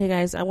Hey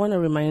guys, I want to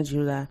remind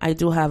you that I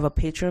do have a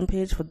Patreon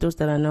page for those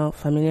that are not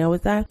familiar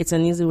with that. It's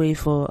an easy way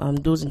for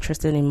those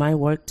interested in my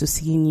work to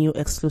see new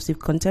exclusive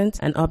content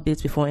and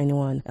updates before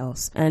anyone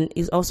else. And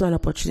it's also an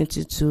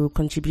opportunity to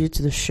contribute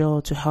to the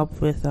show, to help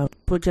with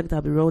projects that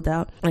will be rolled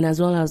out, and as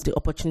well as the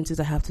opportunities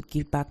I have to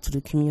give back to the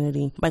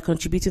community by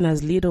contributing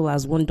as little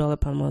as $1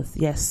 per month.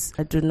 Yes,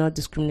 I do not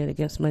discriminate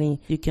against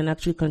money. You can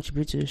actually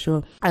contribute to the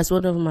show. As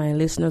one of my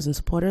listeners and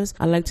supporters,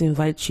 I'd like to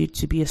invite you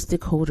to be a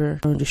stakeholder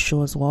on the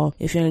show as well.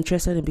 If you're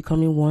interested in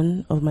becoming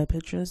one of my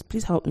patrons,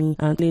 please help me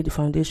and lay the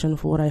foundation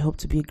for what I hope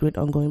to be a great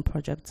ongoing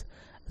project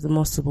as a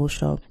More Civil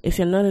show. If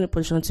you're not in a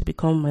position to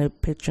become my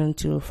patron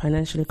to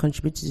financially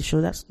contribute to the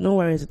show, that's no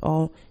worries at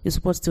all. Your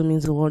support still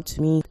means the world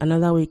to me.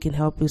 Another way you can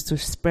help is to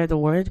spread the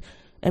word.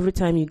 Every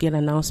time you get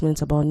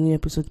announcements about new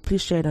episodes,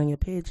 please share it on your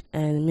page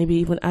and maybe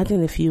even add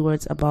in a few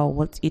words about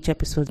what each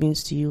episode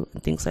means to you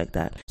and things like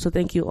that. So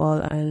thank you all,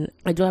 and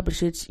I do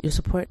appreciate your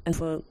support and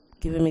for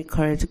giving me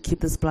courage to keep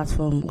this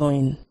platform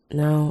going.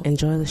 Now,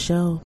 enjoy the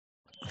show.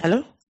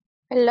 Hello?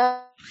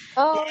 Hello.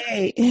 Oh.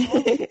 Hey.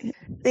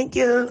 Thank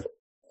you.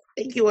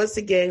 Thank you once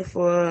again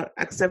for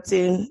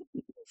accepting.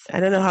 I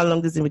don't know how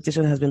long this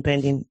invitation has been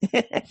pending.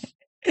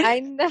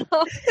 I know.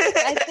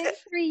 I think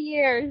 3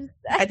 years.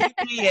 I think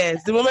 3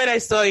 years. The moment I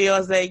saw you, I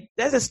was like,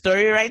 there's a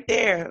story right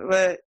there.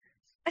 But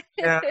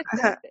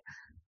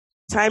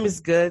time is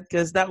good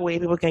because that way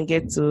people can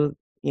get to,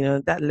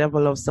 that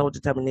level of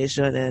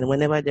self-determination. And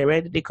whenever they're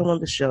ready, they come on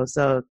the show.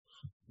 So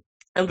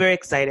I'm very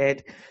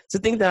excited to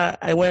think that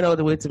I went all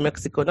the way to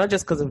Mexico, not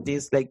just because of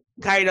this,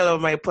 carried all of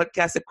my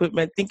podcast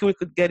equipment, thinking we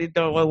could get it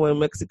done while we're in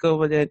Mexico,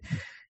 but then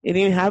it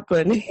didn't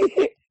happen.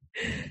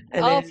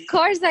 Of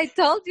course, I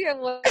told you it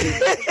was.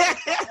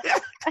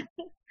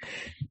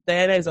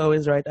 Diana is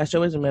always right. I should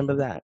always remember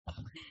that.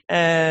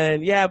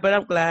 And but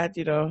I'm glad,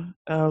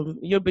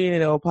 you're being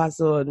in El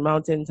Paso on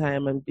Mountain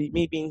Time and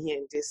me being here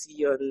in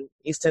DC on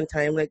Eastern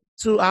Time,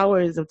 2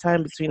 hours of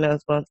time between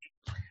us, but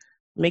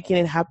making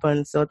it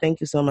happen. So thank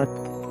you so much.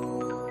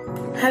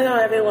 Hello,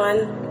 everyone.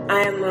 I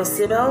am More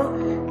Civil,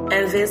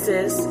 and this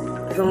is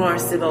the More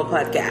Civil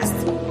Podcast.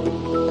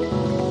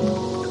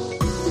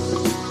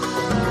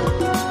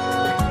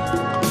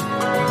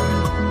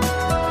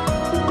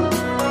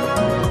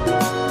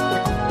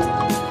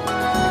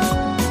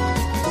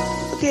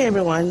 Hey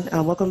everyone,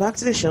 welcome back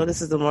to the show.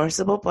 This is the More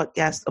Civil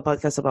Podcast, a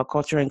podcast about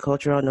culture and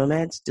cultural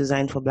nomads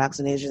designed for Blacks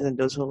and Asians and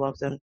those who love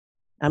them.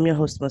 I'm your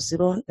host, More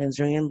Civil,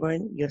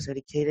 Nigerian-born,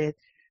 US-educated,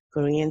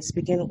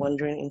 Korean-speaking,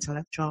 wandering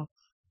intellectual.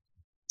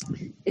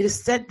 It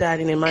is said that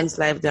in a man's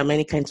life, there are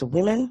many kinds of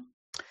women.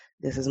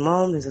 There's his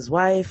mom, there's his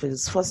wife,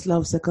 there's first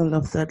love, second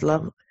love, third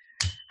love.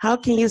 How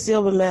can you say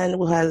of a man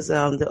who has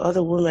the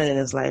other woman in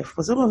his life?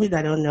 For some of you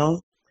that don't know,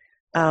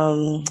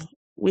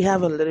 we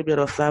have a little bit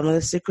of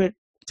family secret.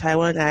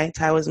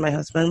 Taiwo is my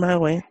husband, by the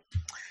way.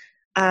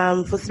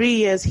 For 3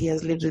 years, he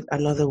has lived with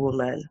another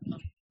woman.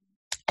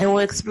 And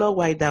we'll explore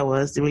why that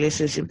was, the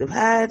relationship they've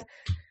had.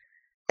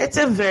 It's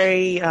a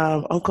very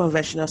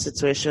unconventional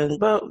situation,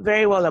 but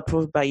very well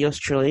approved by yours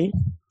truly.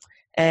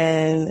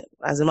 And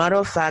as a matter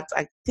of fact,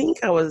 I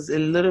think I was a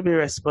little bit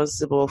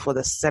responsible for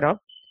the setup.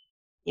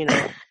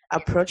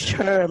 Approached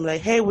her. I'm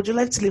like, hey, would you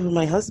like to live with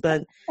my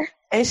husband?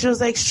 And she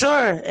was like,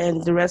 sure.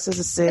 And the rest is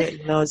to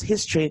say, it's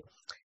history.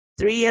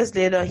 3 years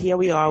later, here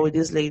we are with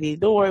this lady.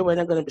 Don't worry, we're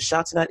not going to be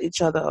shouting at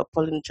each other or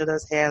pulling each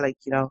other's hair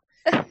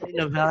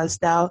novella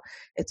style.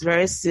 It's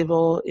very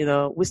civil.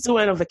 We still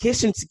went on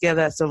vacation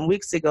together some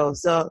weeks ago.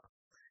 So,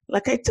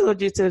 like I told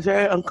you, it's a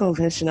very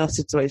unconventional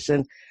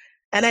situation.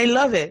 And I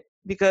love it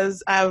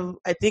because I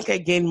think I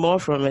gained more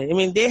from it. I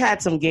mean, they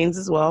had some gains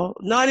as well.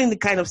 Not in the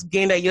kind of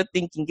gain that you're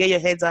thinking, get your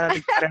heads out of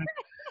the gutter.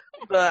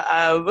 But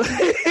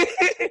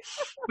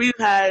we've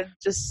had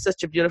just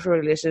such a beautiful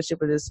relationship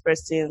with this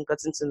person,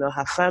 gotten to know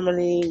her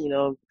family,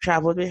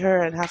 traveled with her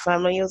and her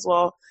family as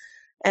well.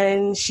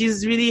 And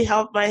she's really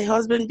helped my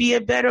husband be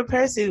a better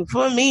person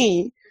for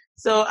me.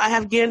 So I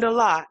have gained a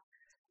lot.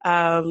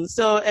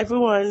 So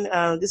everyone,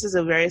 this is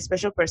a very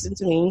special person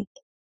to me.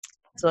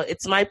 So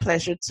it's my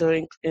pleasure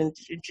to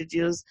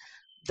introduce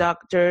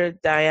Dr.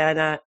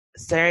 Diana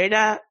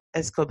Sereda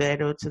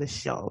Escobedo to the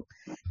show.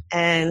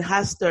 And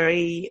her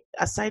story,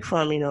 aside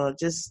from,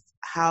 just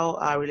how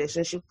our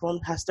relationship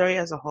formed, her story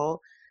as a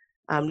whole,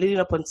 leading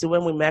up until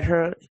when we met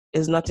her,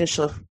 is nothing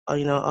short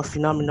of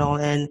phenomenal.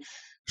 And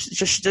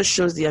she just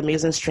shows the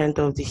amazing strength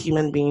of the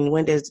human being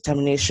when there's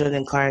determination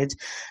and courage.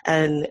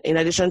 And in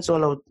addition to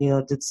all of,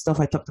 the stuff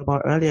I talked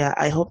about earlier,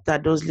 I hope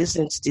that those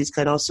listening to this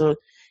can also,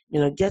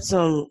 get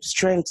some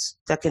strength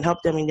that can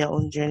help them in their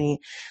own journey.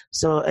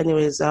 So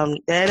anyways,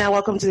 Diana,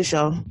 welcome to the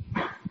show.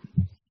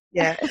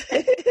 Yeah.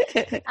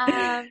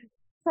 I'm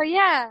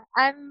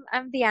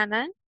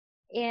Diana,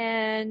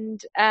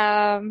 and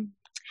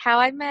how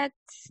I met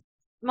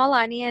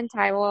Malani and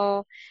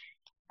Taiwo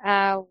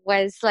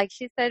was, like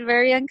she said,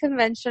 very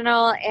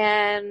unconventional,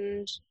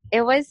 and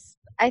it was,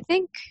 I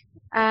think,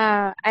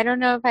 I don't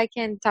know if I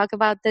can talk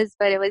about this,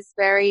 but it was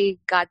very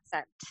God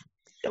sent.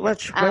 Well,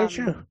 very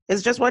true.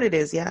 It's just what it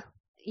is, yeah.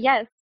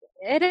 Yes,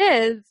 it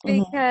is,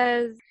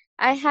 because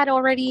I had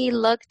already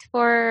looked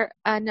for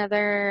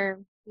another,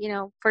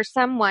 for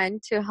someone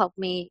to help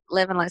me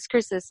live in Las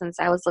Cruces since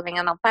I was living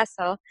in El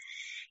Paso.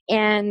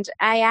 And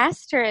I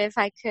asked her if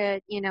I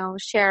could,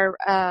 share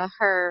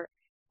her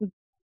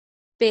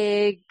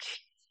big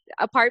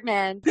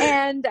apartment.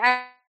 And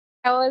I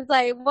was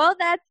like, well,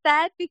 that's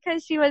that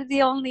because she was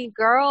the only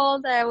girl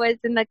that was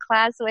in the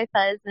class with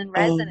us in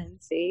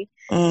residency.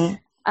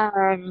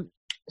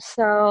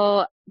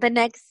 So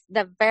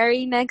the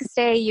very next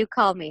day you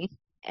called me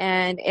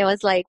and it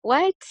was like,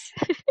 what?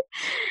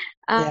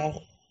 Yeah.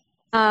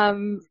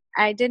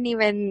 I didn't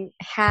even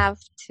have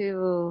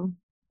to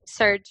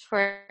search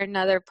for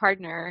another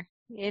partner,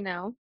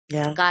 Yeah.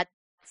 God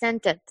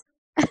sent it.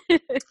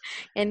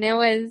 and it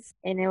was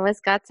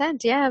God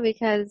sent. Yeah.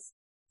 Because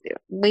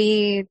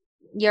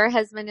your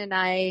husband and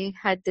I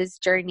had this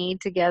journey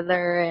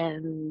together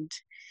and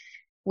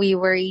we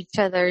were each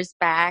other's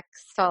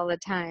backs all the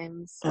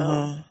time.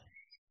 So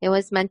it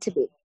was meant to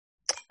be.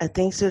 I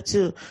think so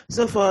too.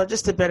 So for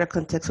just a better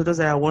context for those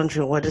that are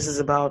wondering what this is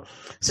about.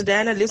 So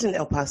Diana lives in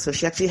El Paso.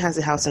 She actually has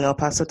a house in El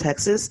Paso,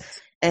 Texas.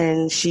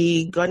 And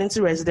she got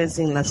into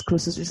residency in Las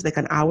Cruces, which is like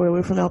an hour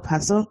away from El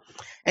Paso.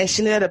 And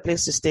she needed a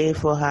place to stay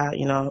for her,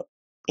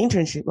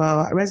 internship,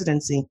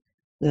 residency,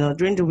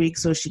 during the week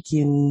so she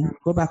can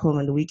go back home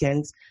on the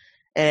weekends.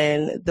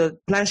 And the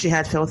plan she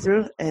had fell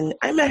through. And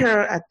I met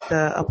her at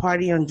a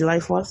party on July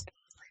 4th.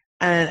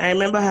 And I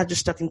remember her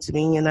just talking to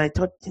me, and I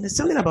thought, there's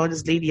something about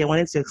this lady I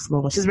wanted to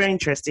explore. She's very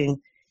interesting,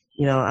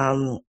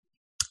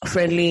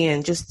 friendly,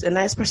 and just a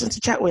nice person to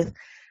chat with.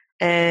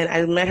 And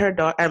I met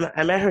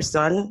I met her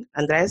son,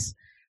 Andres,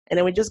 and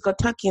then we just got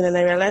talking, and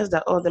I realized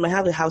that, they might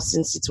have a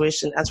housing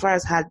situation as far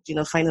as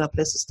finding a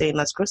place to stay in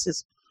Las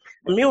Cruces.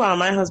 And meanwhile,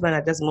 my husband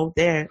had just moved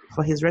there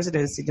for his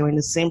residency during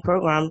the same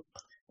program.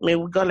 I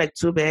mean, we got like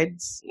 2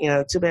 beds,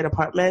 2-bed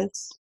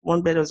apartments.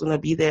 1 bed was going to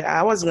be there.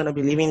 I wasn't going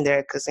to be living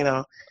there because,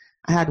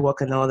 I had work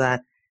and all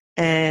that.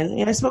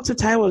 And I spoke to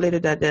Taiwo later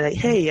that day, like,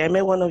 hey, I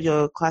met one of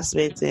your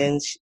classmates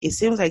and it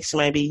seems like she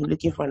might be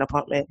looking for an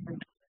apartment.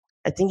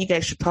 I think you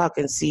guys should talk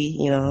and see,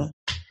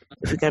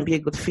 if we can be a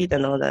good fit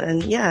and all that.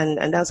 And yeah,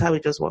 and that's how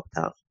it just worked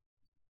out.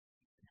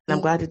 And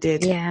I'm glad it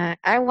did. Yeah.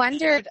 I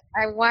wondered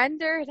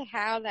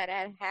how that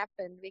had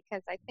happened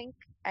because I think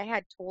I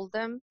had told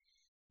him.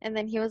 And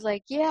then he was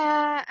like,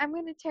 yeah, I'm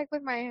going to check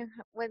with my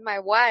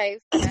wife.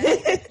 And I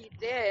don't think he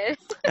did.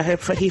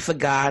 He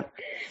forgot.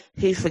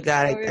 He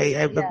forgot.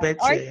 I bet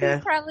you. Or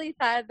he probably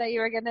thought that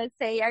you were going to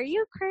say, are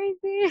you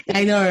crazy?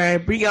 I know, right?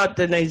 Bring out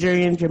the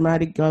Nigerian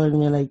dramatic girl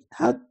and you're like,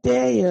 how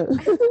dare you?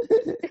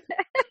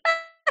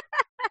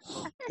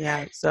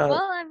 Yeah, so.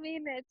 Well, I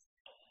mean, it's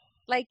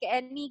like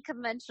any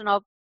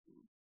conventional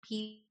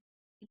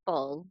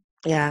people.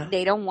 Yeah.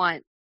 They don't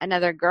want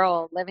another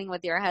girl living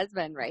with your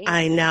husband, right?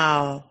 I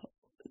know.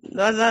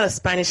 Not a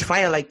Spanish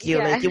fire like you.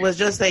 Yeah. Like, it was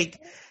just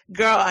like,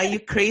 girl, are you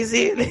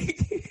crazy?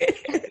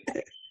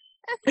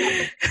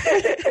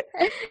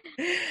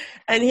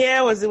 And here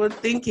I was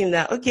thinking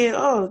that, okay,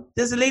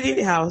 there's a lady in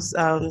the house.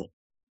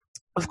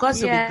 Of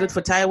course, it'll be good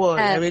for Taiwan.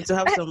 I mean, to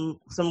have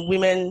some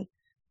women.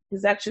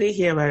 He's actually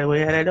here, by the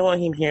way, and I don't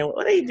want him here.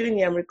 What are you doing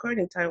here? I'm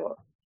recording Taiwan.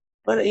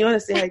 You want to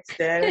say hi to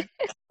Dad?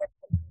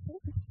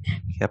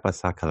 ¿Qué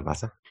pasa,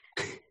 calabaza?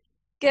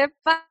 ¿Qué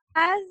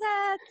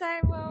pasa,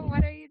 Taiwan?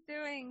 What are you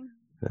doing?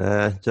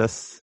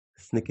 Just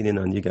sneaking in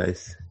on you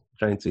guys,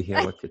 trying to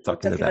hear what you're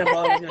talking about.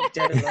 Your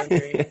dirty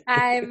laundry.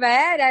 I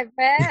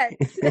bet.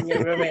 And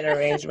your roommate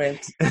arrangement.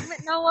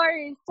 No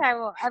worries,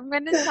 Taiwo. I'm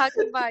going to talk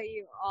about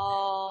you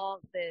all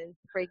this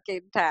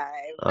freaking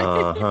time.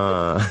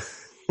 Uh-huh.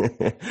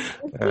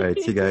 All right,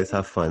 you guys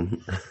have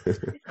fun.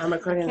 I'm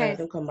recording now.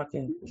 Don't come back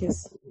in.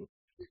 Kiss.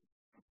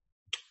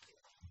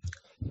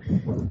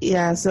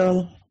 Yeah,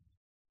 so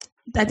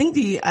I think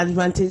the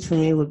advantage for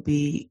me would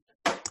be,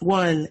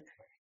 one,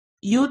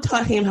 you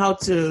taught him how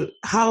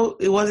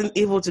he wasn't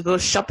able to go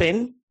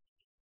shopping,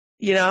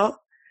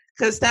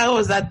 because that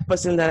was that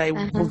person that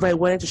if I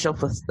wanted to shop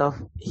for stuff,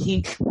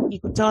 you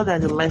could tell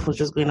that the life was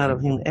just going out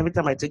of him. Every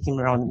time I took him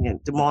around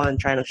the mall and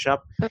trying to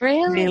shop.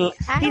 Really?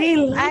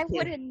 I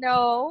wouldn't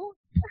know.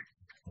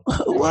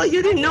 Well,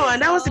 you didn't know,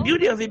 and that was the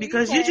beauty of it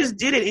because you just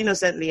did it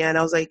innocently, and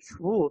I was like,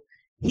 "Ooh,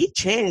 he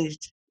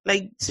changed."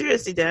 Like,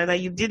 seriously, Diana,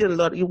 you did a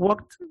lot. You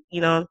worked,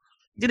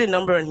 did a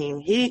number on him.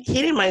 He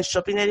didn't mind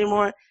shopping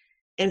anymore.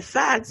 In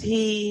fact,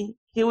 he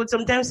would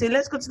sometimes say,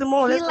 "Let's go to the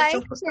mall." He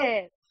likes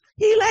it.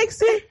 He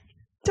likes it.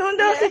 Turned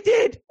out he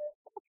did.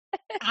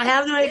 I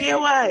have no idea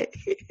why.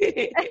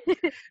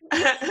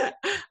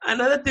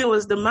 Another thing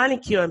was the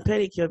manicure and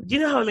pedicure. Do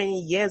you know how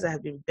many years I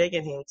have been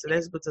begging him to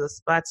let's go to the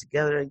spa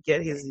together and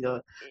get his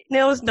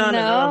nails done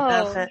and all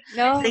of that?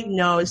 No. Like,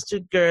 no, it's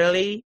too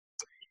girly.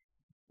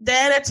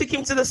 Then I took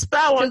him to the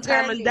spa one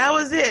time and that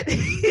was it.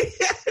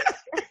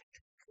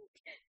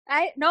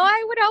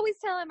 I would always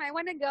tell him I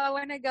want to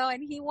go,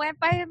 and he went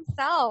by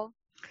himself.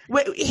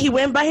 Wait, he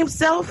went by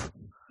himself?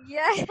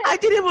 Yeah. I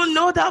didn't even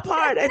know that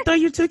part. I thought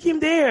you took him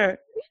there.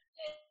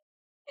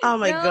 Oh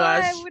my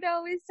gosh. I would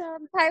always tell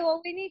him,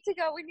 Taiwo, we need to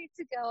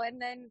go.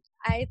 And then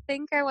I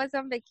think I was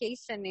on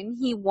vacation and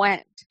he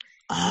went.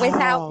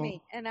 without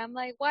me. And I'm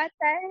like, what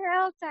the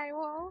hell,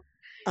 Taiwo?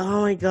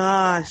 Oh my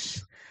gosh.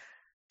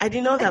 I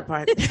didn't know that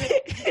part.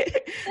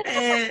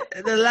 And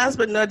the last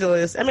but not the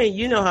least, I mean,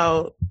 you know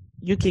how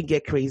you can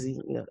get crazy,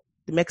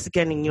 the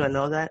Mexican in you and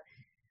all that.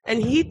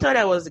 And he thought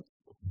I was the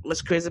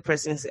most crazy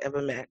person he's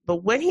ever met.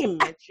 But when he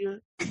met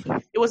you,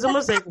 it was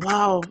almost like,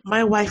 wow,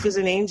 my wife is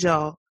an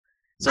angel.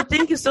 So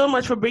thank you so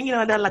much for bringing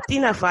on that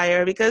Latina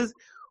fire, because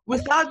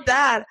without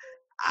that,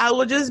 I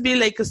would just be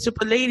like a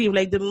super lady,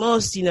 like the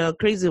most,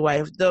 crazy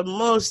wife, the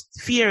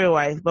most fiery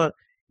wife. But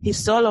he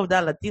saw all of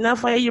that Latina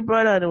fire you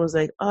brought out and was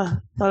like, oh,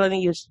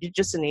 Tolani, you're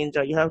just an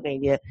angel. You have no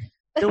idea.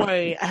 Don't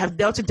worry. I have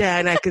dealt with that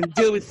and I can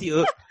deal with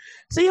you.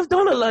 So you've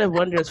done a lot of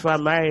wonders for our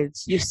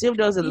marriage. You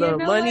saved us a lot of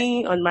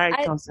money on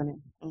marriage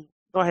counseling. Go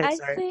ahead,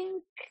 sorry.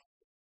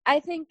 I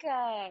think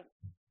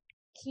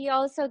he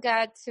also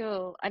got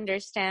to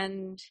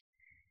understand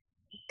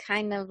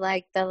kind of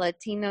like the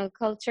Latino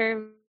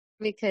culture,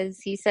 because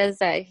he says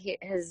that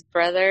his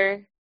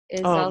brother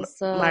is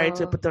also married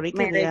to a Puerto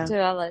Rican, to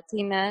a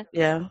Latina.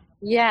 Yeah.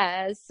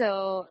 Yeah.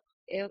 So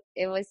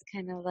it was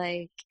kind of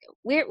like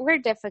we're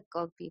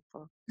difficult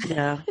people.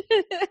 Yeah.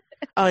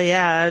 Oh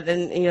yeah,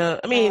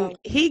 and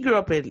he grew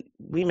up with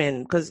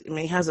women because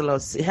he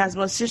has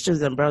more sisters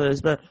than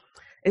brothers, but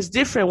it's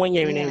different when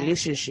you're in a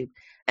relationship.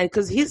 And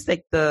because he's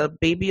like the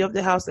baby of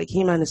the house, like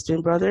him and his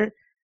twin brother,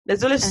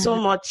 there's only so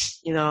much,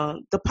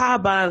 the power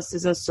balance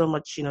isn't so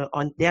much,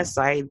 on their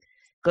side,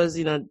 because,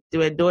 they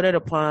were doted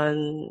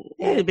upon,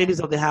 the babies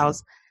of the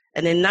house.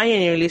 And then now you're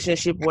in a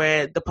relationship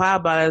where the power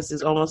balance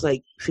is almost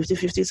like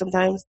 50-50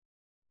 sometimes.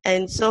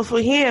 And so for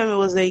him, it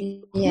was like,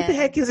 who the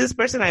heck is this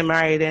person I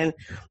married?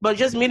 But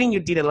just meeting you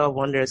did a lot of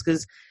wonders,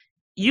 because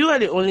you are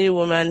the only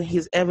woman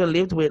he's ever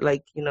lived with,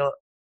 like,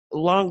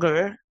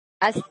 longer.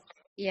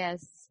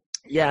 Yes.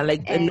 Yeah,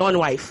 like a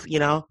non-wife,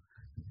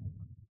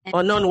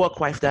 or non-work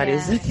wife, that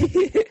is.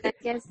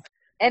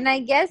 I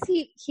guess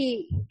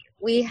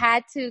we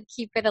had to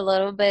keep it a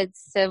little bit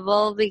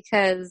civil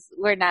because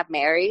we're not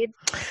married.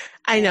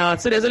 I know.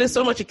 So there's only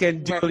so much you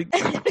can do.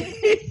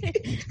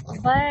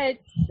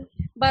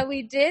 But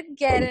we did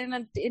get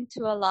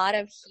into a lot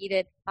of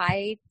heated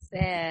fights,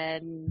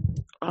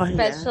 and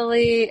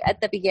especially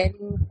at the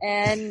beginning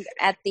and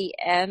at the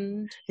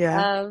end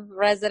of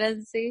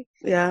residency.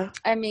 Yeah.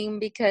 I mean,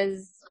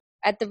 because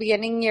at the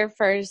beginning, you're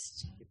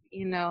first,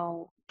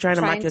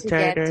 trying to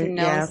get to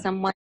know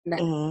someone.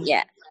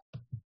 Yeah.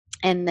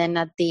 And then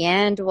at the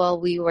end,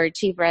 we were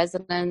chief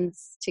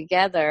residents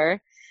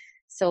together.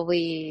 So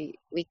we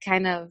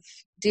kind of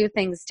do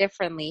things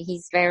differently.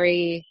 He's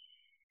very,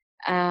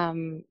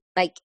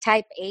 like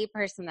type A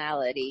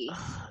personality.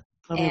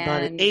 Tell me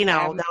about it.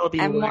 Anal, that would be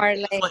I'm more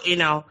like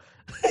anal.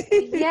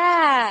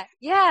 yeah.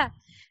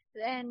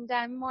 And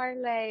I'm more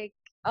like,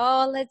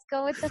 let's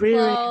go with the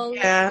flow.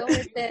 Let's go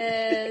with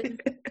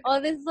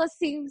this. This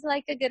seems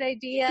like a good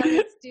idea.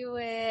 Let's do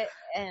it.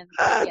 And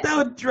that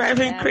would drive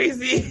him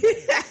crazy.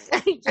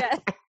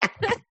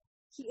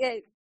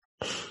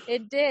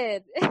 It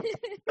did.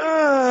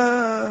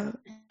 And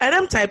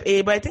I'm type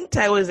A, but I think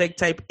Taiwo is like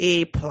type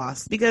A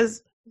plus,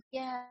 because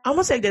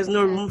almost like there's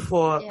no room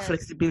for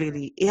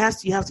flexibility. You have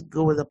to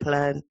go with a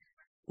plan,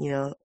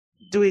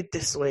 do it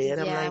this way.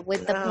 And I'm like,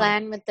 with the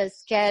plan, with the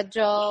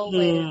schedule,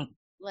 with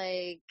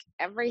like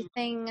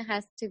everything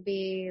has to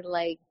be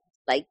like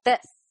this.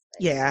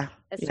 A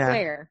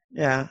square.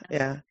 Yeah.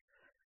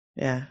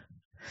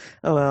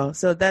 Oh well,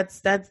 so that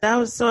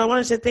was. So I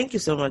want to say thank you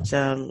so much.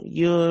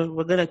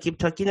 We're gonna keep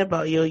talking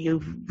about you.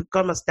 You've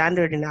become a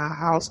standard in our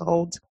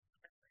household,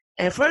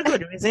 and for a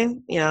good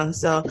reason.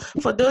 So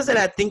for those that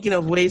are thinking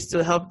of ways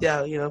to help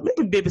their,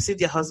 maybe babysit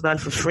their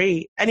husband for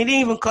free, and it didn't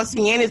even cost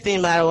me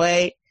anything, by the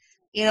way.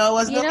 It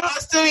was no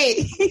cost to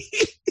me.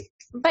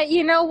 But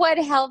you know what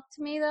helped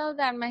me though?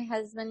 That my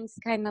husband's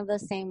kind of the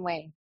same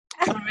way.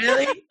 Oh,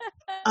 really?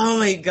 Oh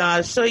my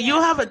gosh! So you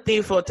have a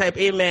thing for type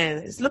A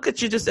men. Look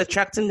at you, just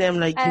attracting them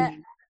like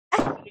you.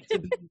 I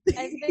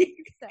think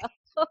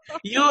so.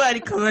 You are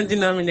the common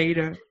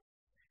denominator.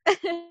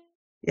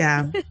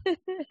 Yeah.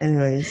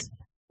 Anyways,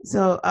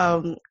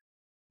 so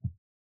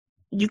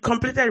you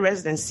completed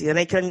residency, and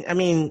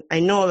I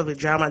know all of the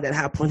drama that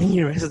happened in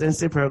your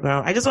residency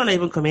program. I just want to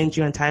even commend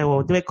you and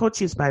Taiwo. They were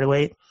co-chiefs, by the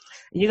way.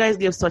 You guys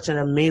gave such an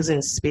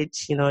amazing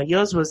speech.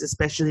 Yours was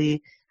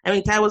especially.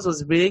 Taiwo's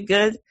was really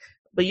good,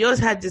 but yours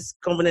had this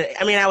combination.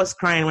 I was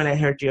crying when I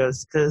heard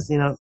yours because,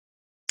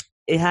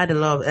 it had a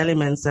lot of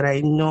elements that I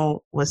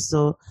know was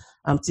so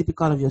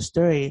typical of your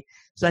story.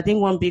 So I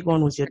think one big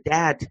one was your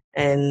dad.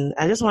 And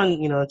I just want,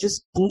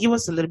 just can you give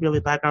us a little bit of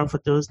a background for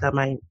those that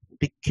might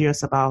be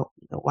curious about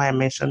why I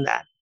mentioned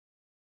that.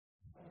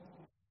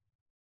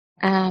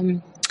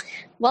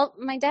 Well,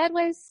 my dad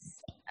was,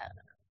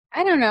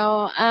 I don't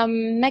know,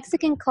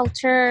 Mexican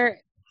culture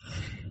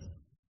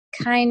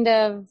kind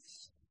of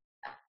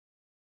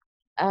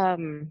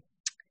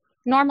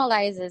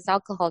normalizes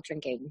alcohol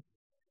drinking.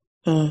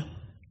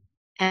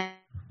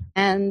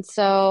 And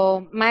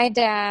so my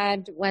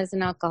dad was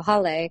an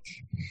alcoholic,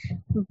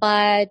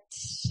 but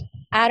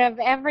out of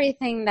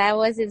everything, that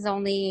was his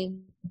only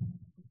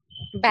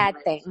bad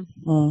thing.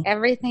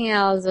 Everything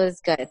else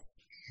was good.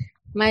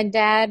 My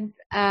dad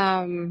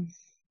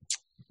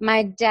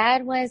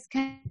was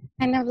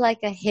kind of like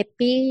a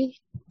hippie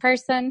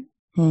person.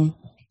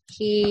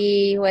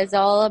 He was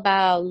all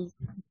about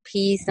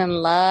peace and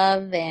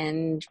love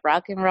and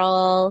rock and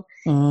roll.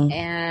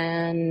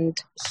 And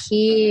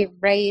he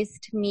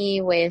raised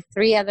me with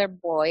 3 other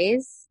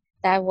boys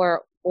that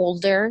were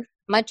older,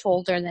 much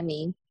older than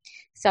me.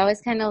 So I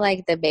was kind of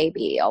like the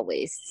baby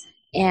always.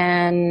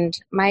 And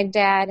my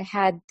dad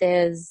had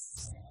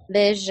this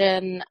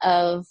vision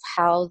of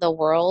how the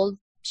world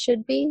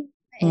should be.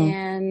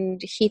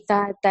 And he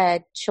thought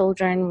that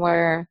children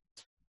were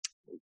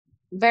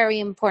very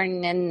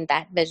important in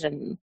that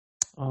vision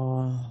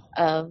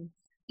of,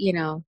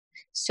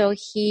 so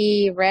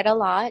he read a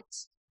lot.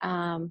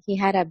 He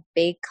had a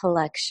big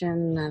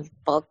collection of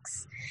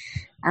books,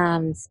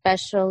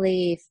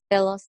 especially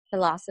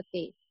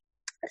philosophy.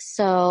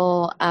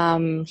 So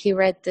he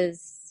read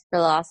this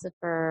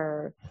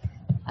philosopher,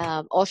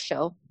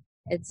 Osho.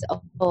 It's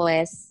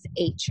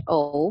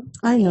Osho.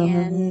 I know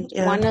and him.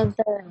 Yeah. One of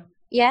the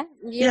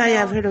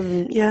I've heard of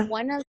him. Yeah.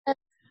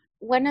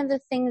 One of the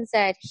things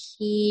that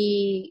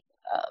he's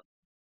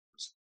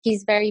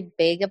very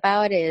big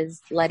about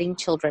is letting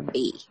children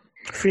be.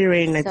 Free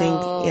reign, I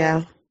think.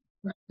 Yeah.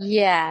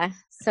 Yeah.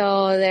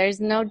 So there's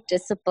no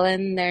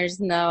discipline. There's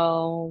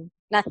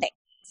nothing.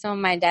 So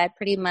my dad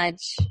pretty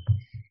much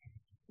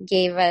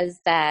gave us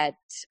that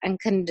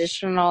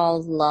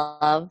unconditional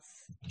love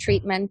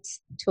treatment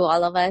to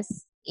all of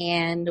us.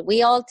 And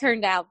we all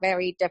turned out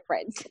very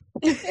different.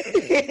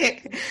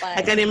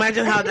 I can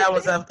imagine how that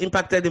was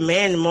impacted the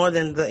men more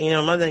than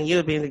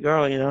you being the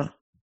girl,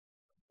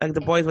 like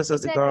the boys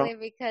versus the girl.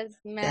 Exactly, because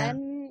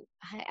men,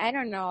 I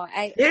don't know.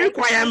 They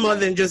require more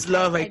than just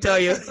love, I tell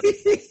you.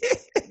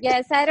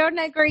 Yes, I don't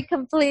agree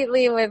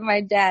completely with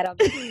my dad on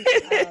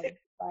this.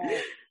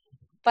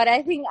 But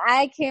I think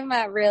I came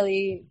out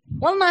really,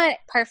 not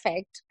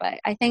perfect, but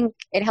I think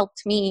it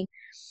helped me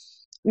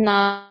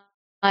not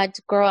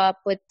grow up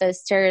with the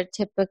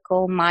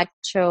stereotypical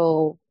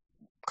macho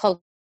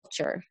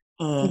culture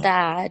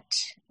that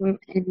in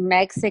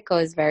Mexico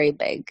is very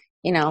big.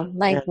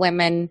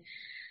 Women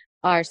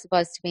are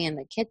supposed to be in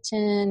the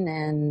kitchen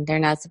and they're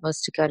not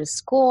supposed to go to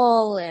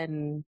school,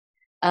 and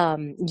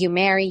you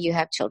marry, you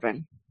have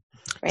children.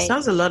 Right? It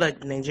sounds a lot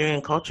like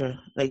Nigerian culture.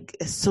 Like,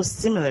 it's so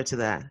similar to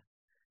that.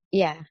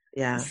 Yeah.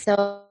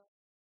 So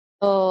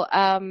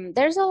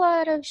there's a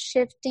lot of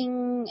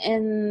shifting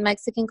in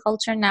Mexican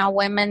culture now.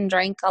 Women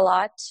drink a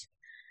lot,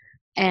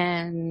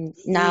 and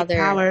now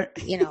they're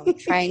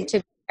trying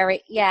to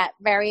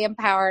very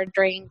empowered,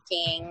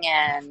 drinking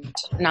and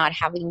not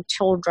having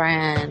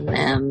children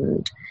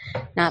and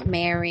not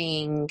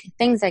marrying,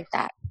 things like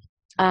that.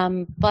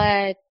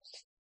 But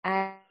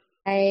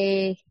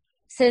I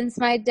since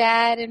my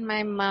dad and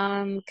my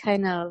mom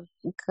kind of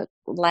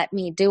let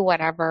me do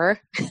whatever,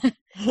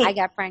 I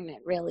got pregnant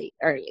really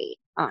early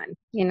on,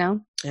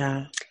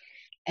 Yeah.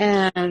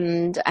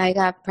 And I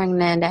got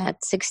pregnant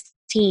at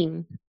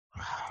 16.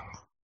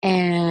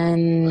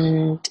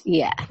 And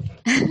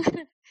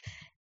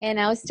and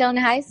I was still in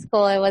high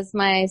school. It was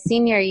my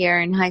senior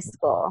year in high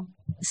school.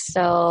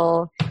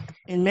 So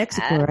in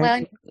Mexico, right?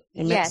 Well,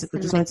 in Mexico.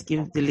 Just want to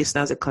give the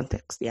listeners a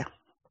context. Yeah.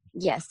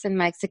 Yes, in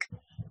Mexico.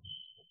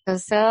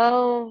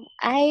 So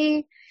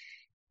I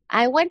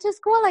went to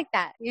school like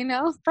that,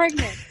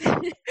 pregnant.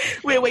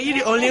 Wait, were you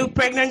the only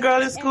pregnant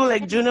girl in school,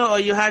 like Juno, or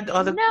you had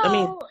other?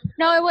 No,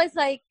 it was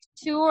like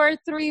 2 or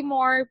 3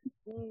 more.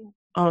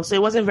 Oh, so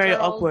it wasn't very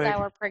girls awkward. That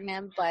were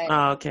pregnant, but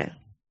okay.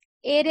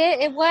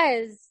 It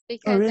was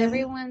because really?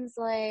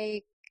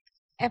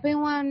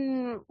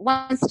 everyone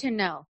wants to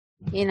know,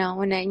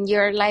 and then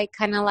you're like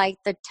kind of like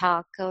the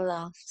talk of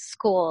the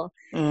school.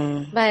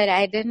 But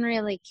I didn't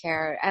really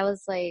care. I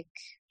was like,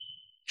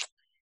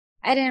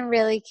 I didn't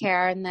really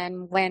care. And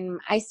then when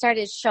I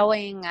started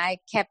showing, I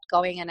kept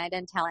going, and I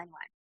didn't tell anyone.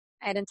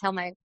 I didn't tell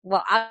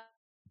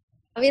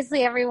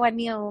obviously everyone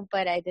knew,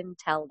 but I didn't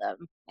tell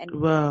them.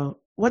 Well,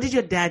 what did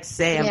your dad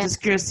say? I'm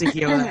just curious to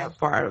hear that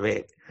part of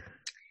it.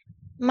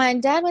 My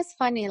dad was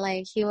funny.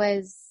 Like, he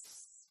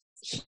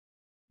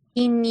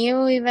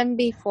knew even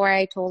before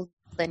I told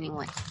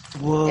anyone.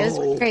 Whoa. It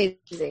was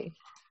crazy.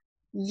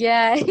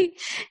 Yeah.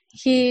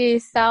 He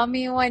saw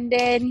me one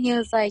day and he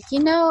was like,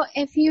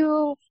 if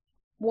you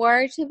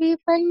were to be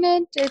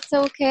pregnant, it's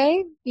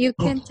okay. You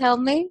can tell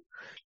me.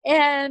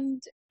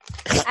 And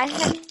I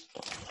hadn't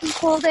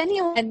told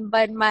anyone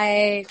but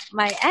my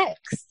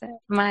ex,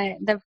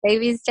 the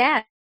baby's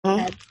dad.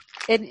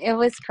 It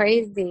was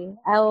crazy.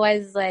 I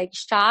was like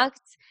shocked,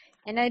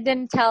 and I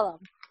didn't tell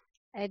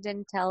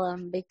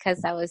him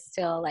because I was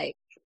still like,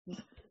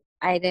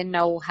 I didn't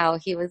know how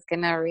he was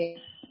gonna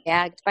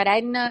react. But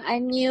I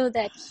knew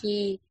that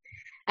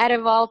out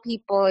of all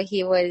people,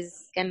 he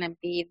was gonna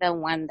be the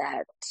one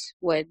that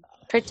would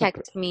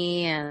protect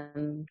me,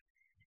 and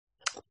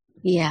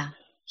he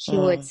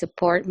would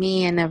support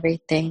me and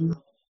everything.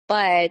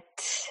 But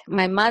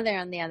my mother,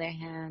 on the other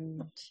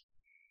hand,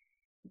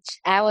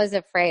 I was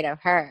afraid of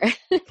her.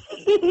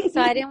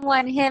 So I didn't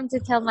want him to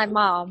tell my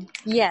mom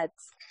yet.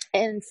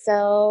 And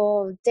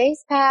so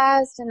days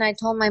passed and I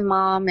told my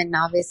mom, and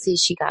obviously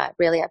she got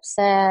really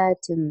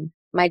upset, and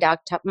my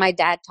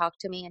dad talked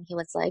to me and he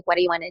was like, what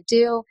do you want to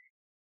do?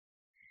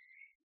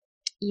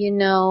 You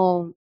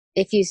know,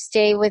 if you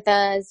stay with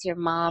us, your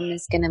mom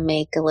is going to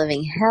make a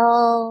living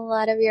hell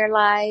out of your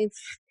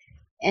life.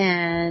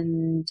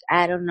 And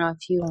I don't know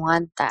if you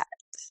want that.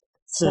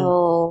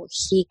 So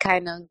he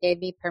kind of gave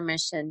me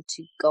permission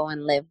to go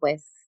and live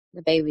with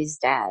the baby's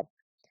dad.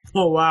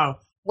 Oh, wow.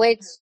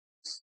 Which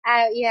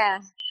I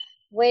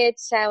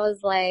was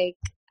like,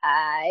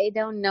 I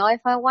don't know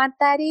if I want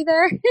that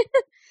either.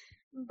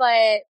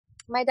 But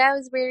my dad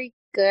was very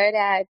good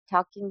at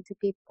talking to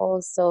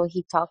people. So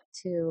he talked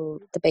to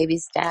the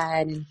baby's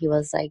dad and he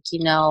was like,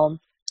 you know,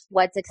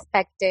 what's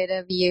expected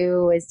of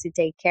you is to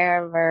take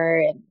care of her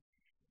and,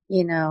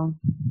 you know,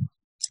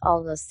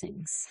 all those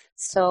things.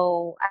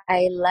 So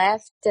I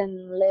left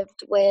and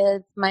lived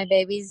with the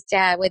baby's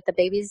dad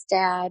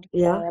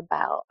for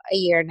about a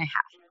year and a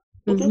half,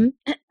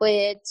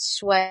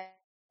 which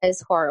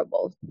was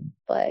horrible.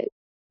 But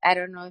I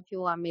don't know if you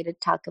want me to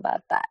talk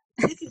about that.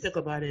 You can talk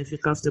about it if you're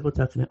comfortable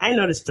talking. I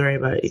know the story,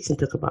 but you can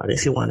talk about it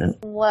if you want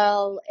to.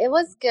 Well, it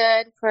was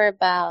good for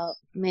about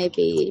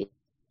maybe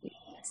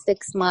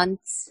 6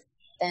 months.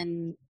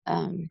 Then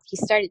he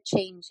started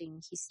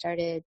changing. He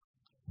started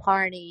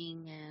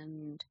partying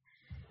and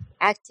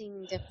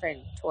acting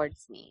different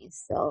towards me.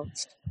 So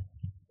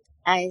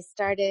I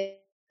started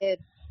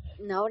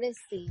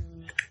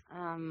noticing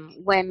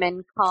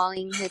women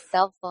calling his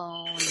cell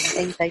phone and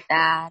things like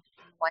that.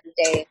 One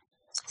day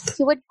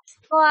he would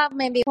go out,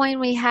 maybe when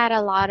we had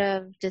a lot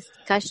of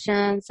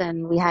discussions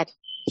and we had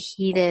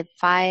heated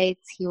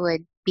fights, he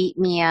would beat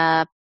me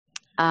up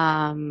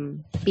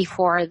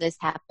before this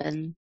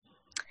happened.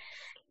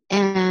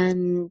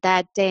 And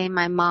that day,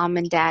 my mom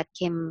and dad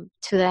came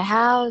to the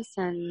house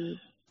and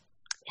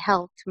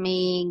helped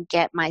me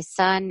get my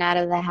son out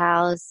of the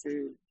house.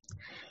 And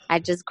I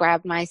just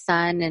grabbed my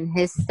son and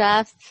his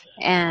stuff,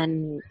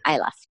 and I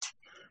left.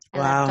 I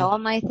left all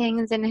my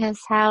things in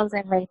his house,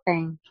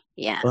 everything.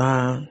 Yeah.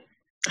 Wow.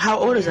 How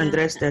old is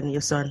Andres then,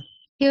 your son?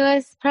 He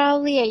was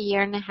probably a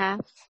year and a half.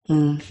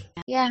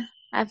 Yeah.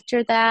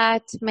 After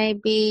that,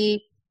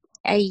 maybe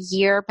a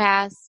year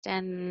passed,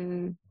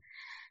 and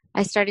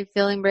I started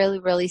feeling really,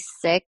 really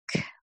sick.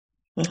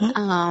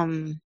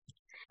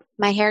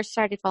 My hair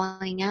started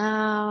falling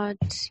out.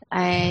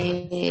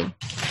 I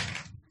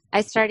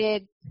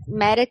started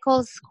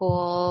medical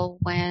school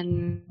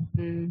when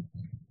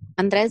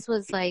Andres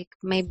was like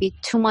maybe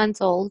 2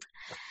 months old.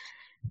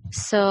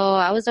 So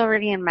I was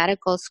already in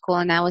medical school,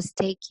 and I was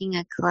taking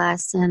a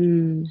class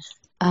in,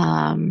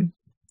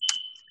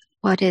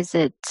 what is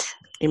it?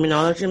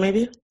 Immunology,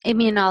 maybe?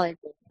 Immunology.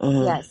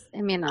 Yes,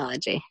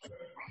 immunology.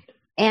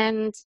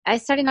 And I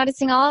started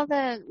noticing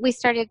we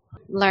started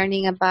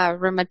learning about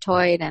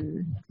rheumatoid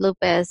and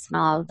lupus and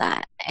all of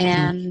that.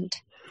 And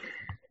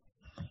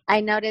I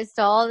noticed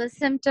all the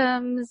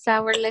symptoms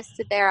that were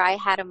listed there. I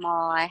had them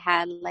all. I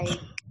had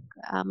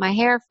my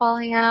hair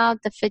falling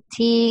out, the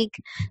fatigue,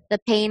 the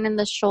pain in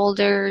the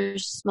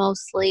shoulders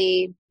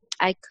mostly.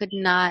 I could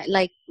not,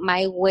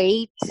 my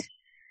weight.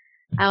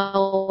 I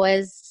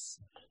was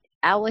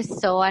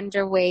so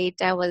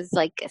underweight. I was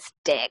like a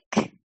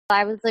stick.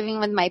 I was living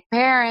with my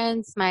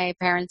parents. My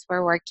parents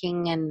were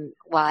working, and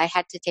I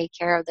had to take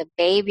care of the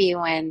baby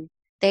when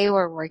they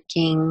were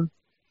working,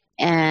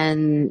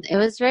 and it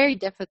was very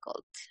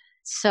difficult.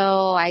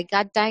 So I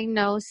got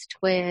diagnosed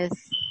with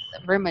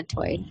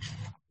rheumatoid,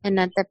 and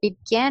at the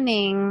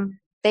beginning,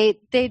 they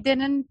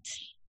didn't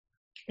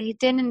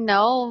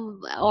know,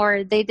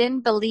 or they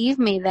didn't believe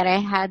me that I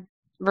had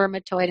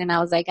rheumatoid, and I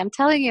was like, I'm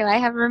telling you, I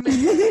have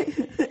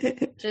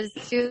rheumatoid. Just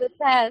do the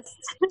test.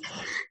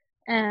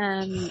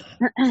 And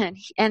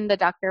the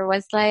doctor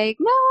was like,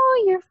 no,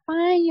 you're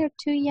fine. You're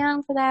too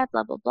young for that,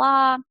 blah, blah,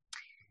 blah.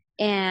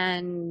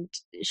 And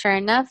sure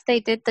enough, they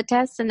did the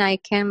test and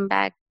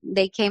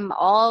they came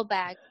all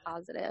back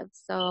positive.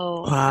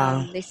 So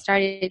I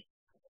started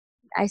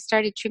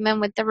treatment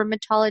with the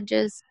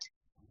rheumatologist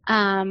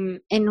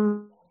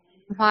in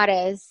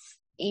Juarez.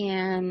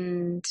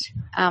 And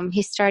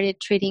he started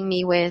treating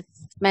me with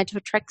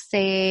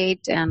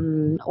methotrexate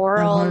and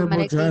oral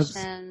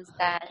medications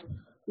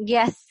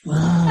Yes.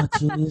 Wow,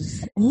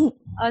 jeez.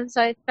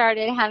 Also, I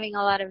started having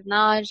a lot of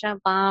nausea,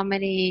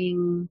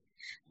 vomiting.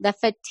 The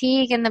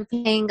fatigue and the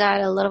pain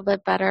got a little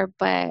bit better,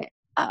 but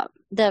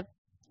the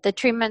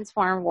treatments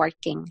weren't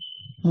working.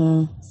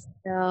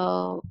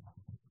 So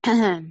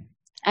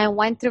I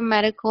went through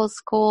medical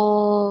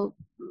school,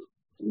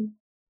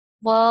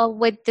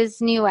 with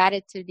this new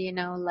attitude,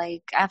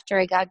 after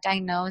I got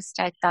diagnosed,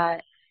 I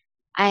thought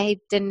I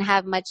didn't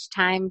have much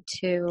time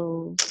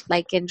to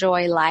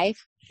enjoy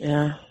life.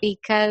 Yeah.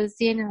 Because,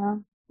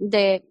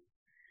 the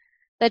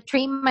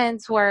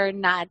treatments were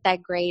not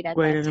that great at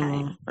that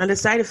time. And the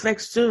side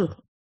effects too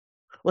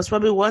was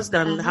probably worse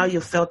than how you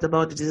felt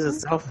about the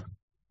disease itself.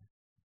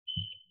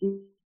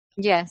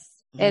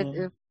 Yes.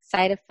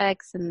 Side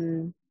effects,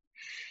 and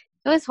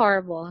It was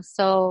horrible.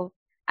 So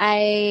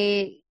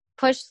I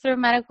pushed through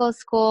medical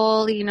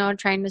school,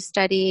 trying to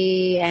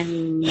study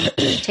and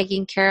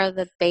taking care of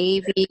the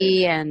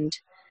baby. And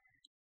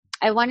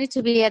I wanted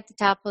to be at the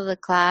top of the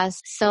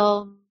class.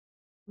 So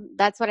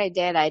that's what I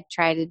did. I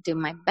tried to do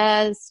my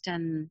best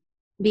and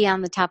be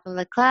on the top of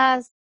the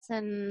class.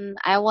 And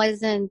I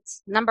wasn't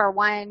number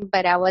one,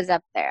 but I was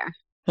up there.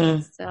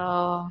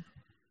 So,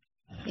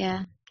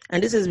 yeah.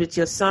 And this is with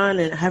your son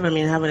and having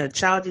a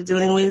child you're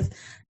dealing with,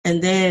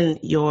 and then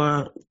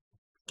your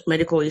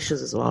medical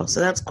issues as well. So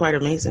that's quite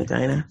amazing,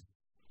 Dinah.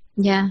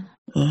 Yeah.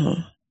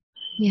 Mm-hmm.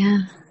 Yeah.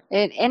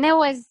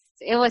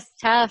 It was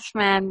tough,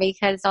 man,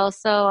 because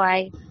also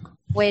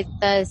with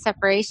the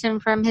separation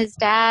from his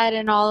dad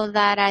and all of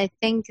that, I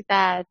think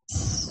that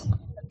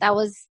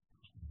was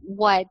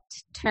what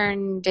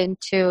turned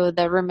into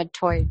the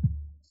rheumatoid.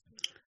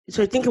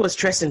 So I think it was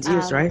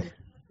stress-induced, right?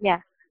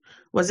 Yeah.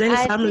 Was there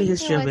any family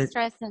history of it?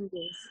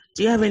 Stress-induced.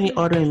 Do you have any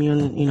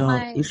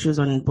autoimmune, issues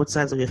on both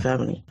sides of your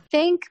family? I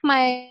think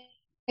my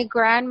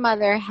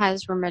grandmother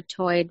has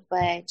rheumatoid,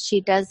 but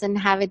she doesn't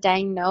have it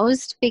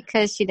diagnosed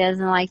because she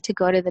doesn't like to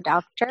go to the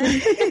doctor.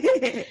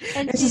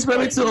 and she's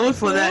probably too old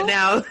for that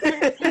now.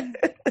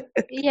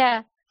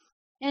 Yeah.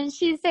 And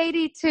she's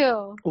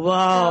 82.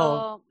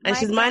 Wow. So and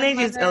she's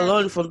managed it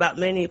alone for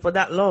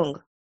that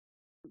long.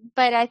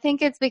 But I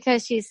think it's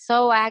because she's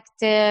so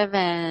active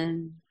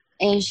and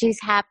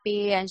she's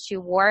happy and she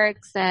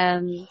works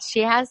and she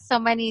has so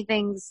many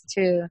things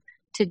to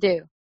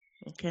do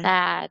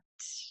that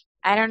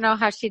I don't know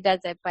how she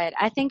does it, but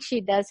I think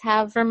she does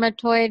have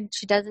rheumatoid.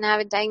 She doesn't have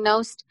it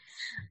diagnosed.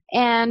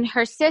 And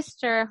her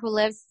sister, who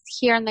lives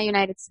here in the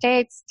United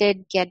States,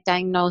 did get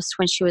diagnosed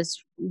when she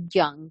was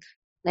young,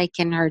 like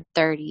in her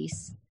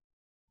 30s.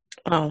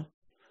 Oh.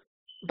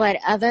 But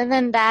other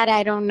than that,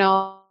 I don't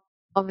know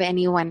of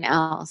anyone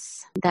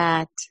else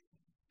that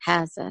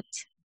has it.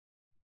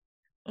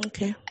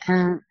 Okay.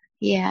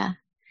 Yeah.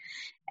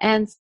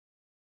 And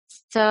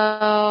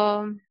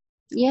so,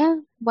 yeah,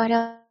 what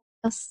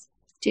else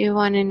do you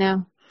want to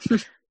know?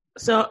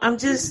 So I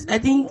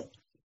think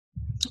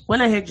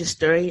when I heard your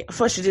story,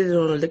 first you didn't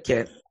want to look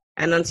at,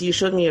 and until you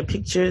showed me your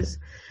pictures,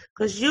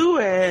 because you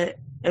were,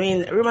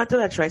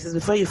 rheumatoid arthritis,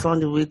 before you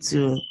found a way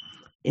to,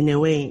 in a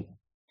way,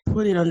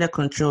 put it under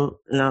control.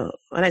 Now,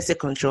 when I say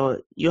control,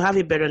 you have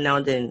it better now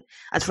than,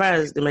 as far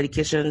as the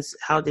medications,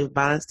 how they've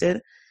balanced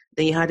it,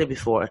 than you had it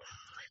before.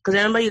 Because I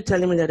remember you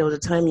telling me that there was a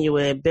time you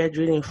were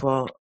bedridden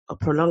for a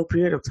prolonged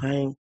period of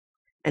time,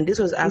 and this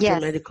was after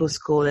medical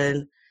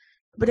school,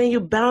 but then you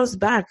bounced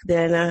back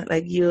then,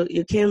 like you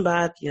came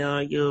back,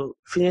 you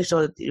finished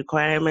all the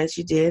requirements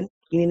you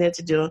needed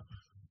to do,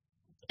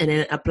 and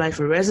then applied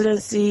for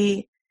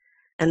residency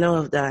and all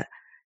of that.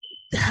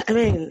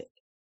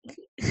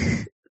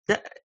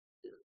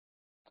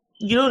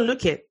 You don't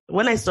look it.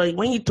 When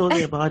you told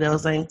me about it, I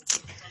was like,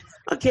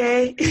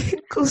 okay,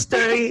 cool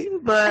story,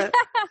 but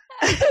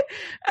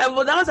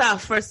well, that was our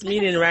first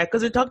meeting, right?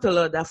 Because we talked a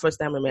lot that first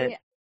time we met. Yeah.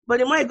 But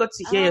the more I got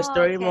to hear your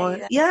story more,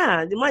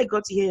 the more I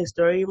got to hear your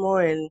story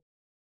more, and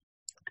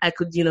I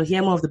could,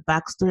 hear more of the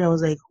backstory. I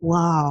was like,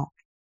 wow,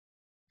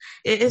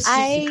 it's just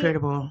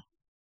incredible.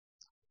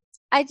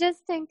 I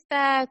just think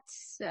that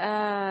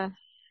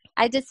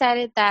I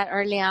decided that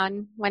early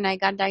on when I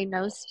got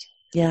diagnosed,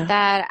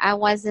 that I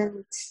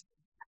wasn't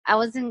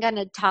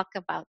gonna talk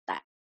about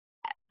that.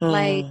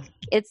 Like,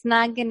 it's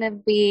not gonna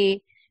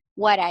be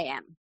what I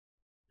am.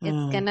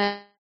 It's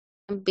gonna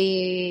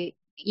be,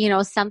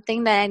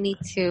 something that I need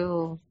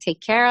to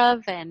take care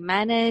of and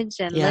manage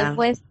and live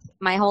with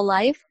my whole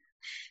life.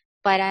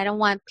 But I don't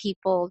want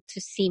people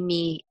to see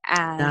me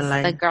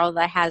as the girl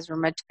that has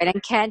rheumatoid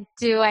and can't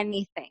do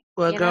anything.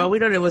 Well, girl, we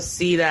don't even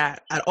see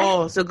that at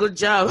all. So good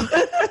job.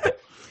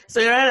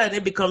 So you're right at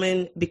it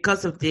becoming,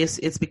 because of this,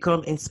 it's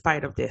become in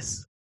spite of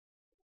this.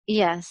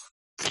 Yes.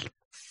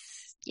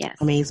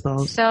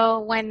 Amazeballs.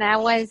 So when I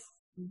was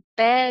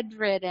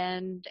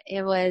bedridden,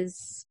 it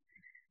was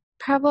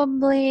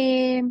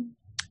probably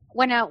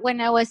when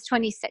I was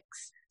 26.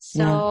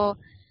 So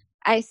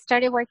I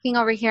started working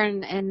over here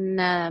in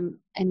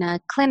a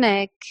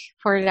clinic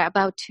for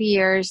about 2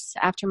 years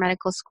after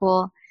medical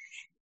school.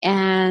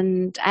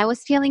 And I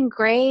was feeling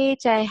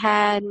great. I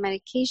had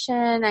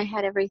medication. I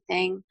had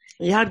everything.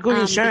 You had good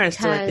insurance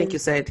too, I think you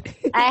said.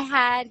 I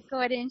had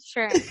good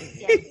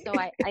insurance, yes. So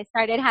I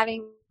started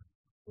having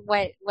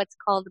what's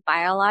called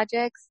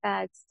biologics.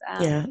 That's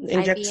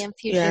IV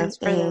infusions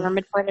for the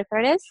rheumatoid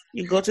arthritis.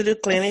 You go to the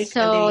clinic,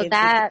 so and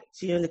then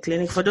see you in the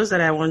clinic. For those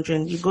that are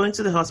wondering, you go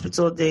into the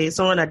hospital,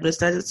 someone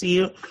administers it to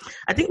you.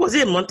 I think, was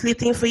it a monthly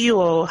thing for you,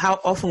 or how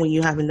often were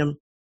you having them?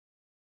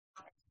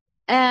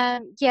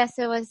 Yes,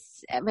 it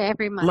was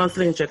every month.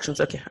 Monthly injections.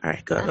 Okay, all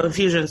right.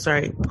 Infusions.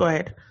 Sorry, go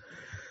ahead.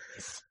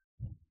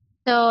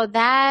 So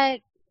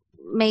that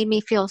made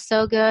me feel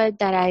so good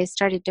that I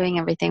started doing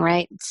everything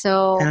right.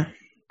 So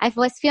I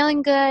was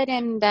feeling good,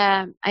 and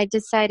I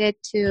decided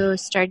to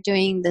start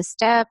doing the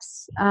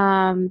steps,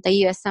 the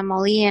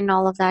USMLE and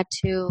all of that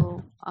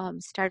to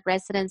start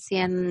residency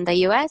in the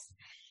U.S.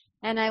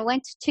 And I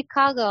went to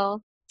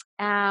Chicago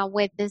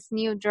with this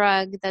new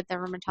drug that the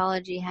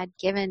rheumatology had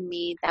given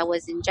me that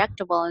was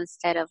injectable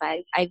instead of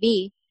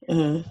IV.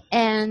 Mm-hmm.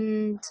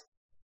 And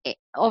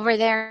over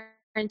there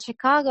in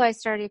Chicago, I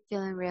started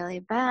feeling really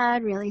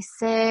bad, really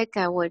sick.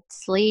 I would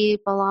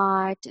sleep a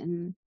lot.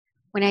 And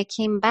when I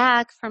came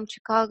back from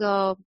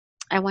Chicago,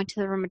 I went to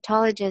the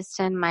rheumatologist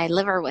and my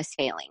liver was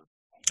failing.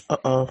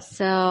 Uh-oh.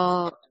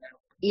 So,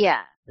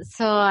 yeah.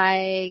 So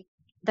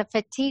the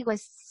fatigue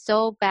was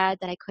so bad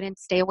that I couldn't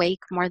stay awake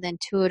more than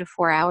 2 to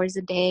 4 hours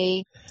a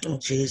day. Oh,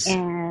 jeez.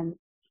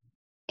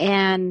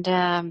 And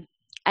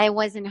I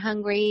wasn't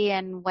hungry,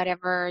 and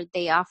whatever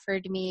they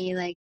offered me,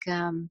 like,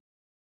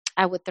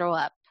 I would throw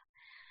up.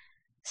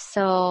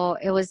 So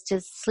it was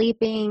just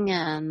sleeping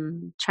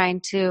and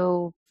trying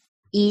to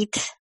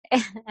eat.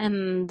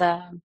 And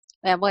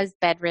I was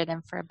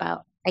bedridden for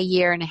about a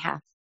year and a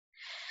half.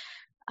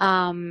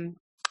 And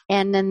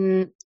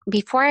then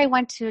before I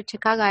went to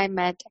Chicago, I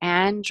met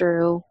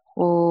Andrew,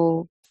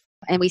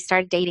 and we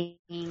started dating,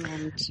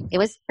 and it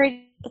was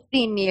pretty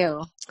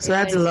new. So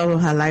that's the love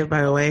of her life,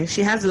 by the way.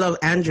 She has the love of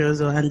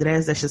Andrews or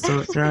Andres that she's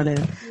surrounded.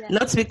 Yeah.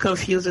 Not to be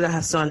confused with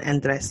her son,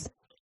 Andres.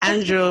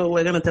 Andrew,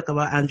 we're going to talk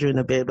about Andrew in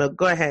a bit, but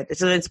go ahead. I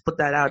just wanted to put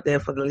that out there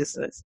for the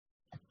listeners.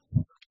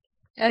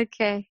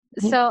 Okay.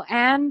 So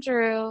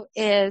Andrew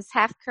is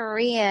half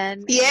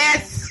Korean.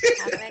 Yes.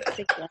 And half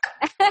Mexican.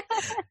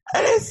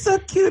 That is so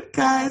cute,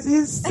 guys.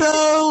 He's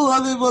so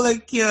lovable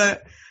and cute.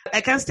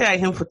 I can't stare at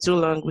him for too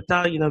long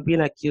without,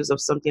 being accused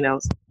of something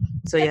else.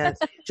 So, yeah,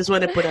 just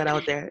want to put that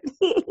out there.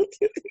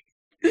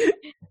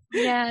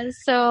 Yeah,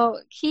 so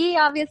he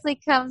obviously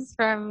comes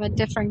from a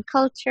different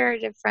culture,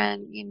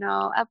 different,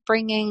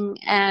 upbringing,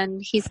 and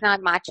he's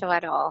not macho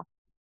at all.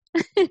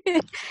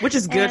 Which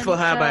is good for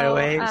her, by the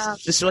way.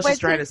 Just what she's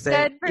trying to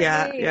say.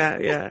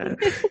 Yeah.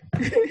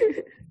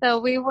 So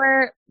we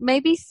were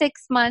maybe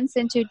 6 months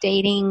into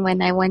dating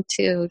when I went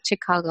to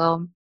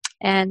Chicago,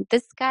 and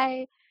this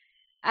guy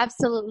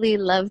absolutely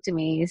loved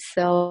me.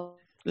 So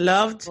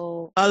loved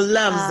or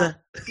loves?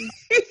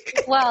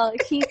 Well,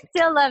 he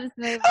still loves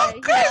me, but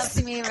he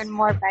loved me even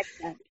more back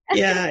then.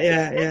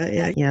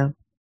 Yeah.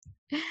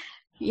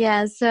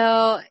 Yeah,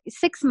 so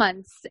 6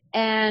 months,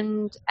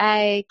 and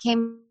I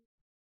came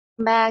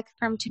back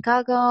from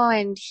Chicago,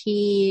 and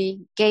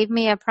he gave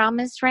me a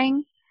promise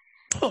ring.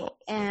 Oh.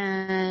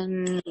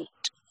 And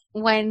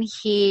when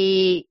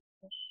we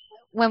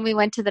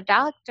went to the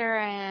doctor,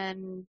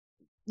 and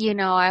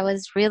I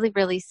was really,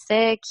 really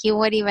sick, he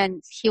would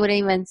even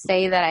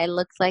say that I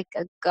looked like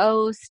a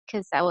ghost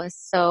because I was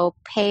so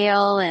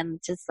pale and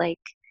just like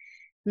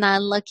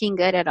not looking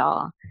good at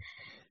all.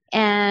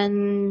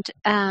 And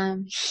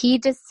he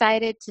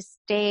decided to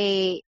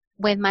stay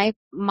with my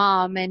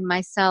mom and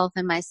myself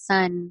and my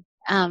son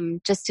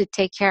just to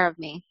take care of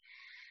me,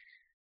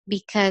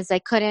 because I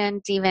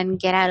couldn't even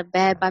get out of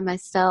bed by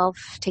myself,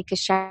 take a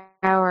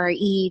shower,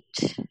 eat,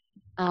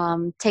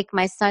 take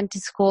my son to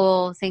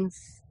school,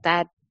 things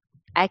that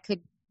I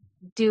could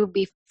do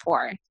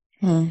before.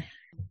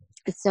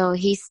 So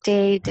he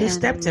stayed. He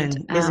stepped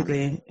in,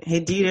 basically. He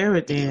did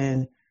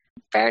everything.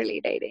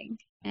 Barely dating.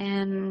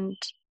 And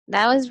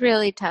that was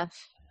really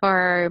tough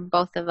for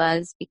both of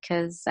us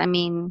because,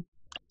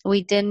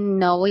 we didn't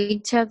know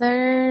each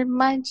other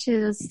much.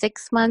 It was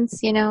 6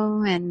 months,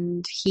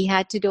 and he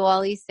had to do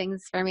all these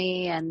things for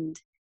me. And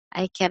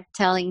I kept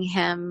telling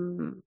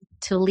him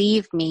to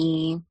leave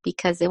me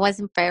because it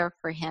wasn't fair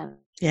for him.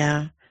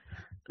 Yeah.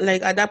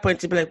 Like at that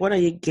point, to be like, what are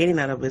you getting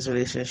out of this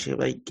relationship?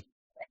 Like,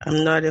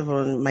 I'm not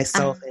even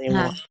myself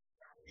anymore.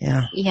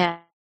 Yeah. Yeah.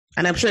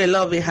 And I'm sure a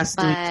lot of it has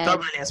to do with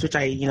stubbornness, which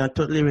I,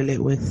 totally relate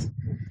with.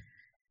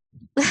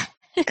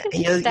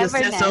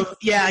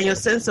 your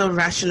sense of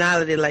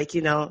rationality, like,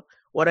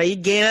 what are you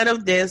getting out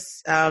of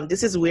this?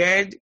 This is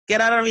weird. Get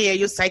out of here,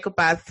 you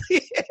psychopath.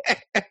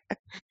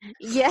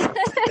 Yeah.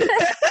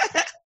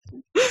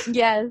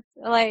 Yes.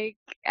 Like,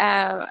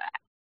 I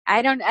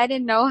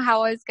didn't know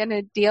how I was going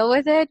to deal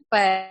with it,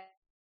 but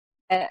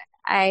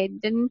I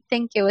didn't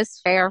think it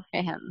was fair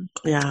for him.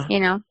 Yeah.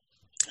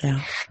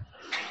 Yeah.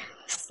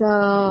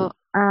 So,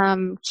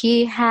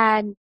 he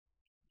had,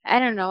 I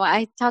don't know,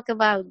 I talk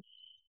about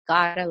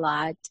God a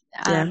lot.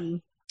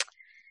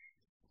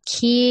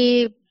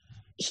 He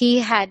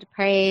had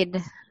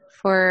prayed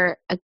for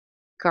a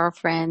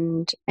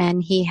girlfriend,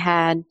 and he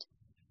had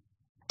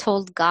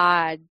told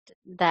God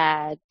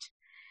that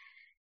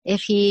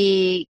if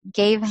he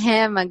gave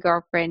him a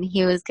girlfriend,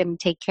 he was going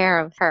to take care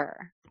of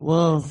her.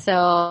 Whoa.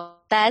 So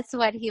that's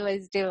what he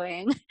was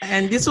doing.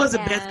 And this was the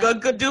best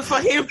God could do for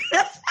him.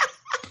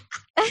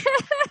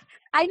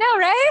 I know,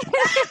 right?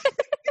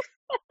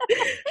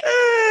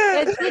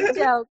 It's a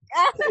joke.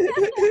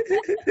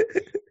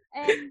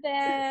 And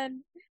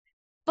then,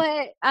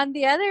 but on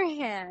the other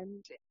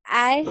hand,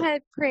 I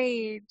had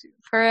prayed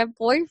for a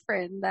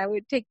boyfriend that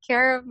would take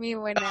care of me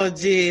when I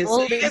was geez.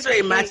 older. So you guys were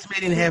a match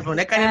made in heaven.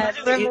 I can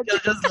imagine the angel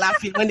just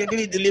laughing when they did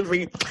the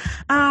delivery.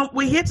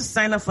 We're here to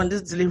sign up on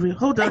this delivery.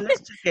 Hold on,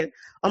 let's check it.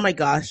 Oh my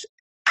gosh.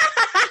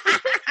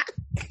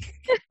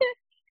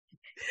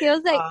 He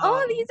was like,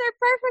 "Oh, these are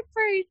perfect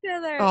for each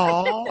other."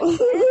 Oh. And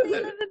they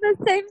live in the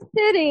same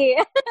city.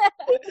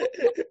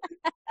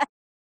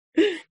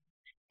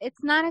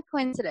 It's not a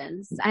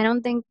coincidence. I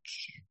don't think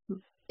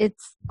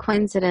it's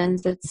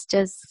coincidence. It's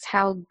just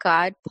how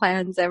God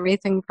plans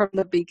everything from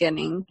the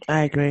beginning.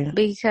 I agree.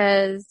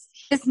 Because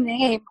his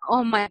name,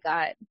 oh my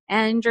God,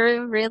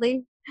 Andrew,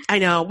 really? I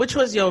know. Which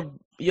was your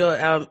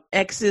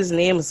ex's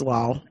name as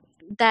well?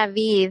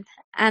 David,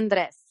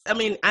 Andres. I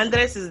mean,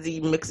 Andres is the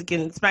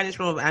Mexican Spanish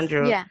form of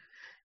Andrew. Yeah.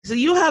 So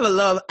you have a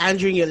lot of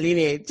Andrew in your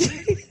lineage.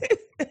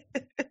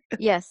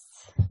 Yes.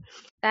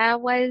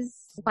 That was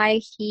why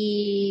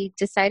he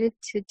decided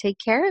to take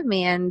care of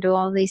me and do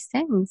all these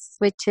things,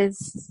 which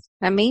is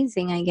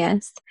amazing, I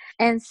guess.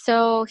 And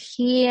so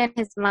he, in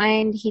his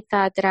mind, he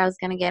thought that I was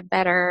going to get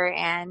better.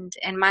 And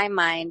in my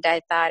mind, I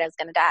thought I was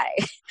going to die.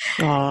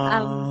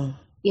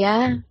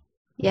 Yeah.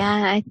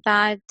 I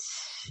thought,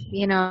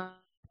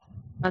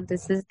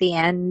 this is the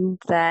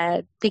end,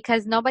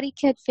 because nobody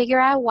could figure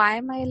out why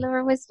my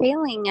liver was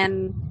failing,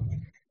 and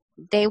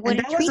they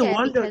wouldn't treat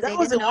it because that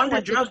was a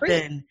wonder drug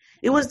then.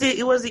 It was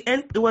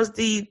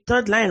the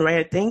third line,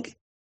 right? I think.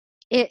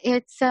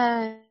 It's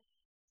the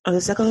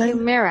second line?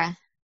 Humira.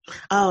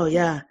 Oh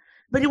yeah.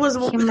 But that was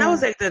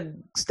like the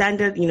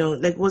standard,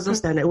 like wasn't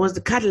standard. It was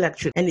the Cadillac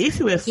treatment. And if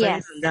you were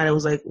friends on that, it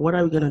was like, what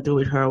are we gonna do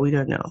with her? We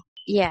don't know.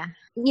 Yeah.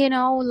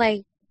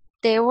 Like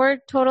they were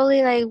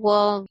totally like,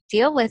 well,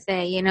 deal with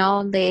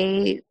it,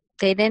 they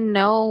didn't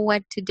know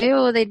what to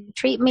do. They didn't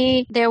treat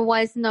me. There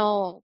was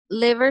no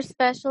liver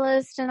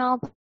specialist in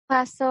El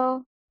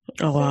Paso.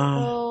 Oh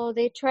wow. So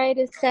they tried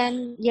to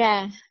send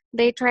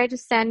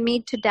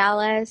me to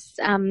Dallas.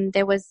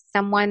 There was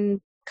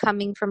someone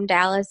coming from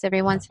Dallas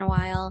every once in a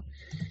while,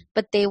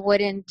 but they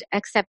wouldn't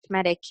accept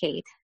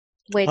Medicaid,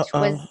 which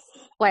was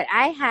what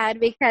I had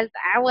because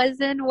I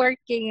wasn't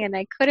working and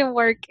I couldn't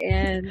work.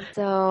 And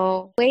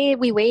so we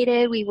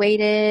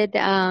waited.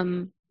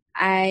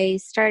 I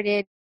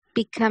started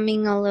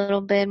becoming a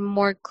little bit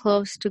more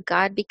close to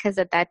God because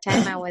at that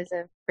time I was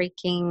a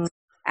freaking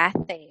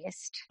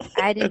atheist.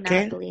 I did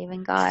not believe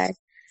in God.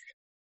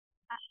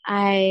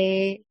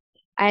 I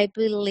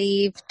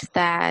believed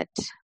that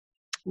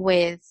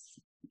with,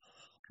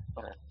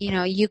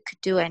 you could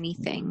do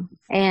anything.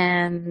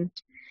 And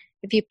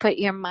if you put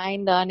your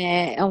mind on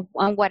it,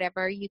 on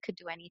whatever, you could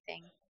do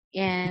anything.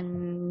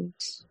 And,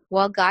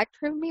 well, God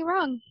proved me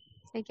wrong,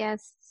 I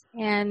guess.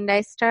 And I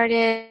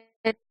started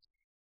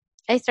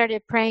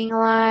praying a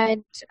lot.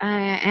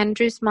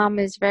 Andrew's mom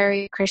is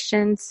very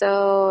Christian,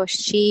 so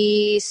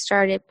she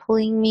started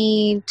pulling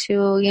me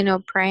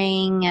to,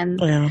 praying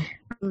and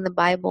reading the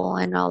Bible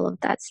and all of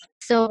that stuff.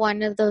 So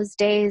one of those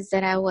days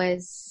that I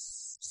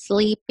was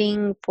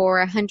sleeping for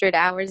 100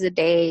 hours a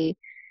day,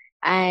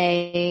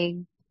 I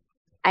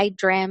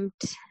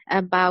dreamt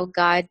about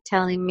God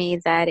telling me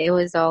that it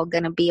was all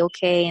going to be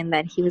okay and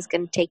that he was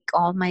going to take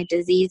all my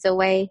disease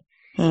away.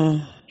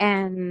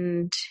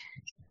 And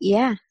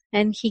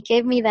and he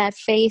gave me that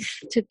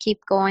faith to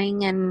keep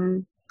going,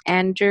 and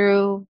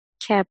Andrew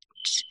kept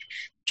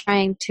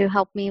trying to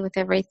help me with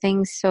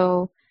everything.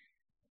 So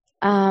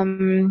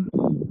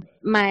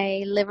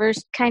my liver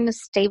kind of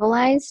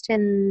stabilized,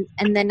 and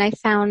then I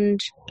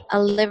found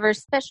a liver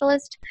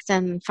specialist,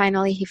 and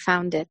finally he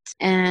found it,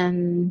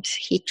 and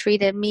he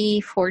treated me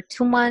for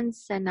 2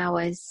 months, and I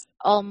was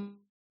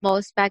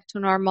almost back to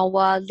normal.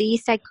 Well, at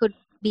least I could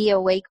be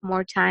awake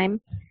more time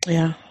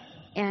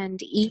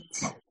and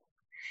eat.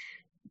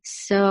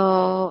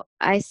 So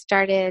I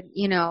started,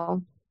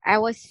 I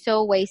was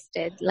so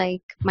wasted.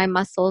 Like my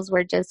muscles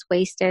were just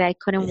wasted. I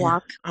couldn't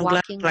walk. I'm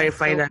glad to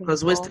clarify that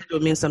because wasted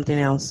would mean something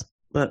else.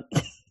 But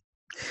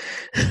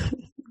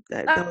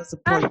that was a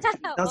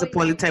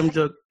poorly timed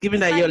joke. Given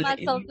that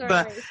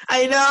but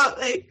I know,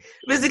 like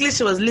basically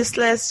she was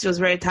listless. She was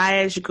very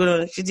tired. She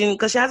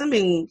hadn't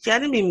been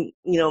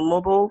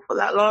mobile for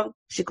that long.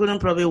 She couldn't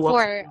probably walk.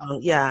 For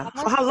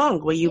how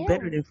long were you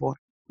bedridden for?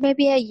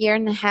 Maybe a year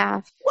and a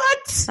half.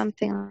 What?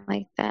 Something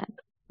like that.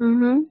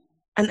 Mm-hmm.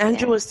 And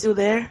Andrew was still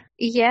there?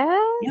 Yeah.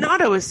 You know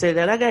what I always say?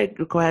 That guy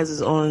requires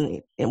his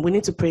own, and we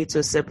need to pray to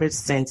a separate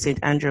saint, Saint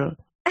Andrew.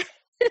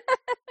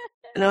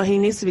 No, he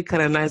needs to be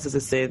canonized as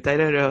a saint. I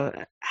don't know.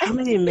 How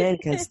many men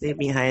can stay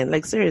behind?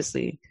 Like,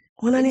 seriously.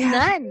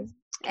 None.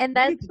 And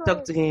that's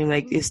talk to him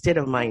like his state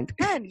of mind.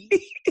 None.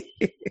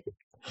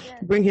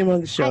 Bring him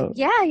on the show.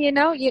 You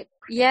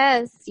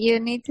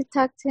need to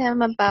talk to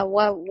him about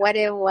what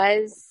it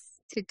was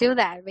to do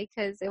that,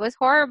 because it was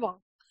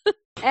horrible.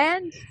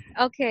 And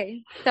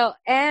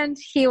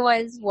he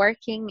was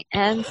working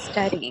and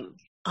studying.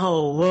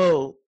 Oh,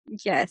 whoa.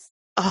 Yes.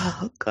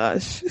 Oh,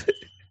 gosh.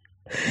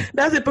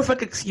 That's a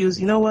perfect excuse.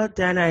 You know what,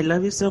 Dana? I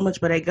love you so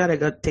much, but I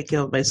gotta take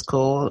care of my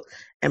school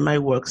and my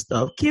work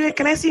stuff.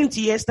 Can I see you in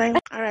 2 years' time?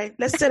 All right,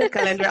 let's set a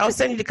calendar. I'll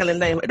send you the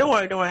calendar. Don't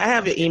worry. I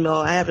have your email.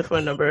 I have your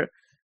phone number.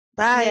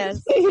 Bye.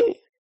 Yes.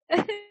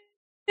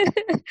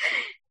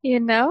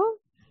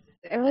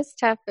 It was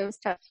tough.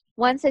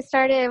 Once I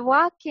started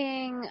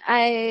walking,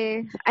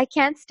 I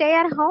can't stay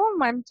at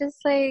home. I'm just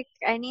like,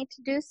 I need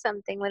to do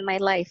something with my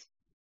life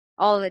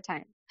all the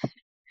time.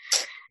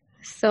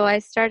 So I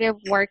started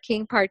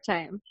working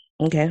part-time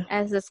Okay.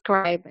 as a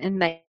scribe in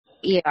the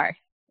ER.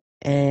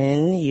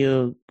 And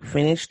you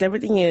finished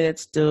everything you needed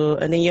to do,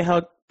 and then your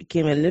health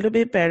became a little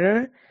bit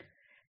better,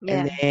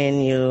 and Yeah.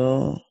 then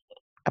you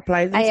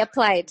applied. I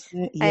applied.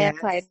 Yes.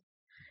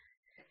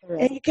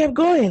 And you kept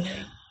going.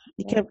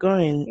 You kept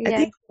going. I Yeah.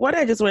 think what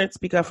I just wanted to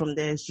speak out from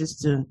there is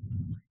just to,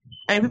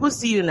 I mean, people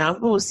see you now.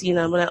 People will see you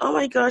now and be like, oh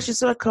my gosh, you're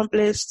so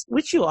accomplished,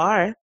 which you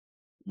are.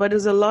 But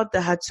there's a lot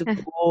that had to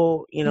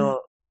go,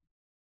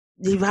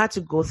 you've had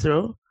to go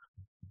through.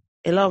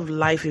 A lot of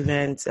life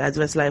events,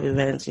 adverse life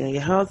events, your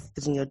health,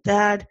 losing your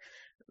dad,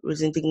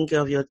 losing taking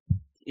care of your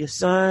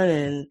son,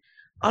 and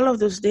all of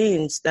those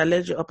things that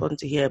led you up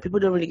onto here.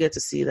 People don't really get to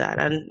see that.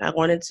 And I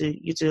wanted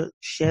you to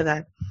share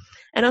that.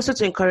 And also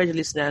to encourage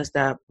listeners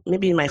that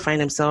maybe might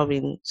find themselves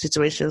in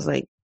situations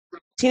like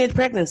teenage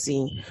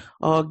pregnancy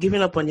or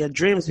giving up on your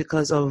dreams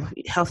because of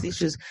health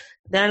issues.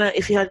 Diana,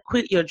 if you had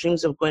quit your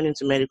dreams of going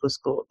into medical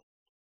school,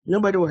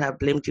 nobody would have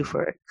blamed you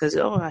for it because,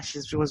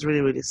 she was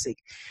really, really sick.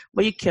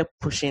 But you kept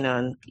pushing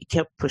on.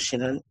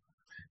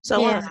 So I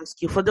want to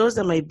ask you, for those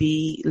that might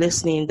be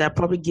listening that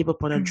probably give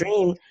up on a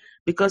dream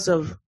because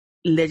of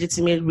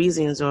legitimate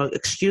reasons or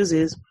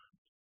excuses,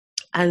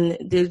 and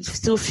they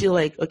still feel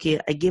like, okay,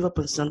 I gave up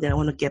on something, I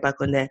want to get back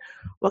on there.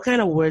 What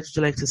kind of words would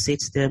you like to say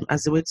to them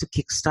as a way to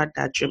kickstart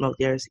that dream of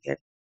theirs again?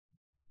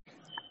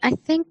 I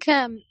think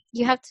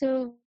you have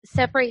to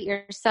separate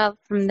yourself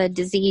from the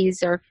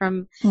disease or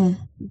from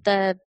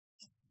the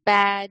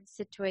bad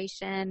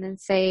situation and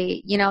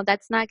say,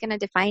 that's not going to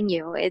define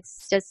you.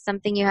 It's just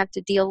something you have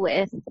to deal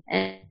with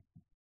and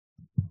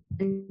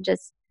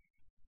just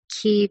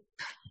keep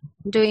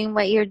doing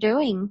what you're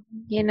doing,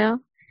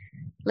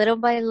 little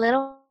by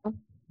little.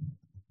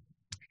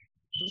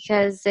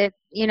 Because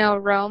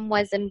Rome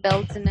wasn't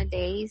built in a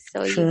day,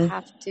 so you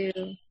have to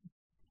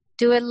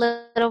do it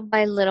little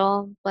by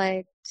little.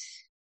 But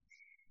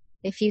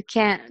if you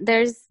can't,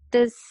 there's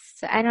this,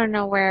 I don't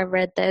know where I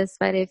read this,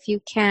 but if you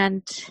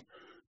can't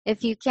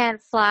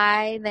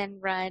fly, then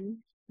run.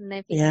 And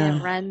if you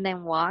can't run,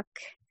 then walk.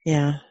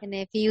 Yeah. And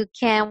if you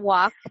can't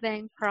walk,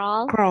 then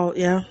crawl. Crawl,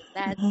 yeah.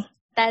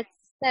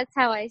 That's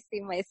how I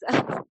see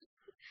myself.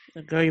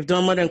 Girl, you've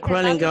done more than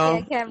crawling, girl.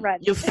 I can't run.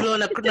 You've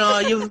flown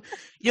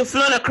you've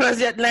flown across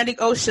the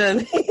Atlantic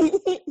Ocean.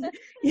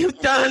 You've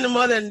done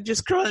more than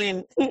just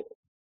crawling.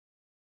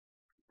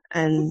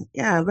 And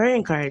very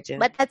encouraging.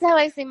 But that's how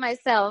I see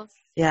myself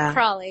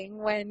crawling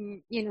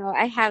when,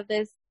 I have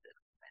this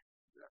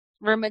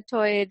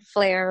rheumatoid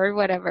flare or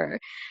whatever.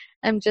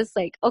 I'm just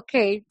like,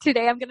 okay,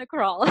 today I'm going to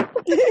crawl.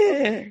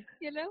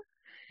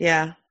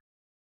 Yeah.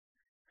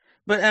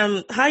 But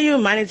how are you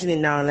managing it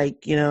now?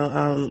 Like,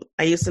 are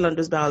you still on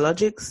those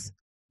biologics?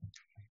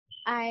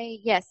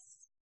 Yes.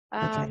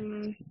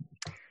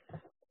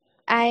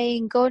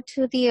 I go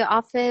to the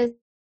office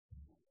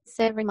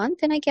every month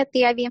and I get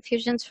the IV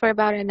infusions for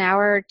about an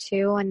hour or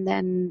two, and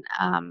then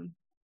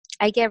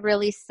I get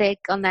really sick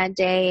on that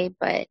day,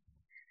 but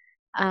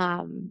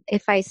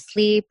if I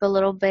sleep a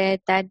little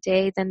bit that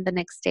day, then the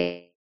next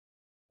day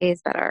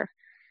is better.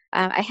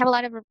 I have a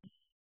lot of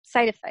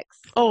side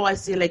effects. Oh, I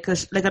see. Like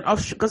an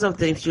offshoot because of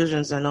the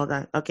infusions and all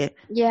that. Okay.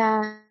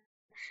 Yeah.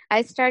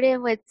 I started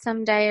with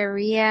some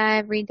diarrhea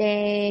every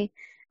day,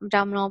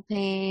 abdominal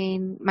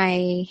pain.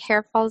 My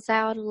hair falls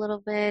out a little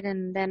bit,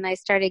 and then I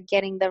started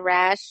getting the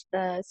rash,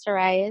 the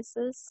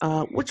psoriasis.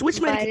 Which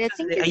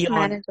medication are you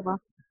manageable. On?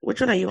 Which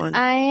one are you on?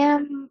 I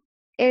am.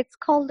 It's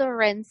called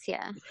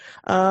Orencia.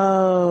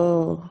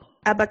 Oh,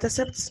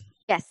 abatacept?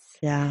 Yes.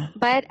 Yeah.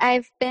 But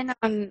I've been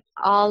on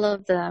all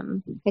of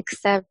them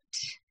except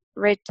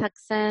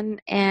Rituxan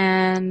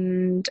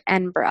and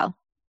Enbrel.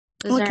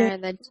 Those are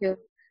the two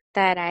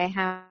that I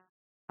have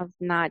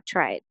not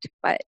tried,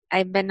 but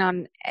I've been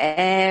on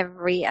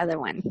every other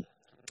one.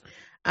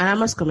 And I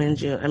must commend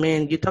you. I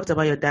mean, you talked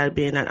about your dad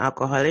being an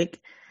alcoholic,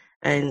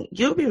 and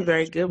you've been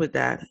very good with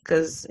that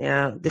because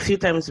the few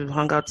times we've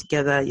hung out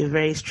together, you're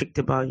very strict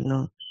about,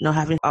 not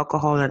having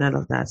alcohol and all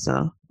of that.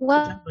 So,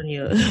 well,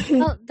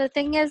 the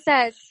thing is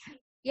that,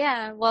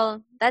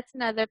 that's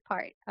another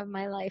part of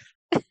my life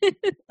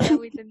that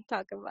we didn't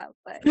talk about.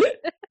 But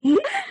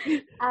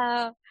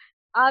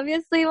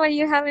obviously, when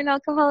you have an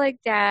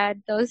alcoholic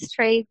dad, those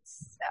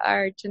traits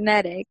are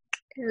genetic.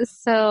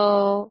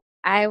 So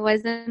I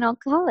was an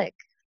alcoholic.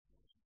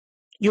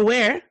 You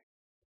were?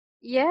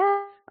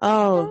 Yeah.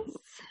 Oh,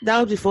 that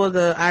was before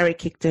the IRA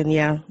kicked in.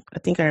 Yeah, I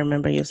think I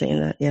remember you saying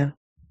that. Yeah.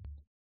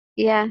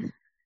 Yeah.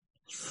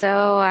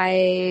 So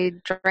I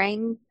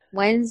drank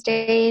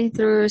Wednesday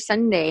through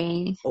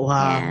Sunday.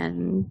 Wow.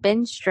 And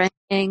binge drank,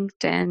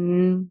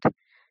 and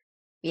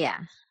it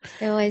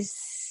was,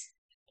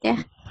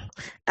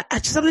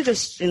 Something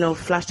just,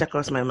 flashed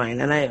across my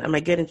mind, and I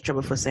might get into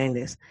trouble for saying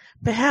this.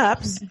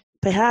 Perhaps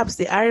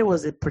the IRA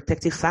was a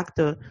protective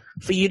factor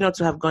for you not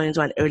to have gone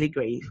into an early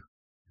grave.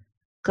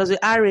 Because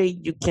with IRA,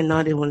 you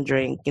cannot even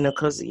drink,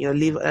 because your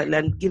liver,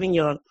 and given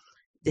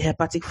the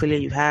hepatic failure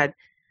you had,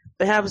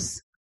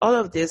 perhaps all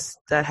of this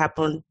that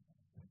happened,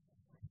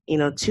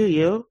 to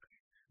you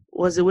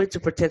was a way to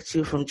protect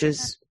you from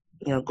just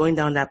going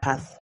down that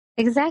path.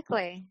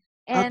 Exactly.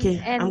 And,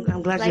 okay, and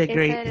I'm glad like you I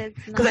agree said,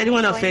 it's because I didn't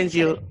not want to offend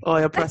you or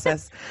your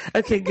process.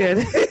 Okay,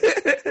 good.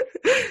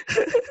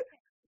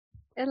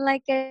 And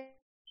like I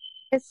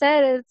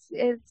said,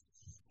 it's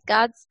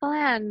God's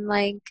plan.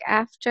 Like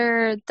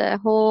after the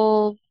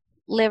whole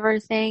liver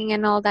thing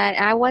and all that,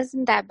 I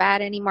wasn't that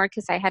bad anymore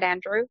because I had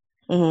Andrew.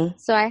 Mm-hmm.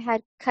 So I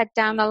had cut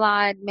down a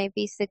lot,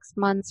 maybe 6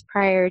 months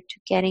prior to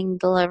getting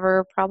the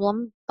liver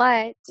problem.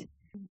 But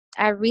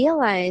I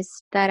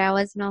realized that I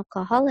was an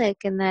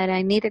alcoholic and that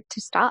I needed to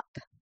stop.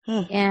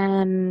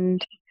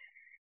 And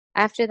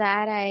after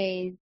that,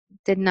 I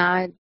did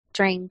not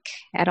drink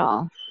at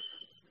all.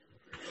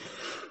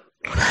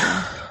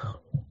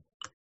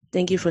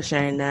 Thank you for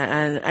sharing that.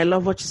 And I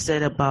love what you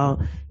said about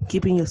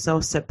keeping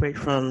yourself separate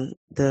from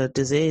the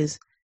disease.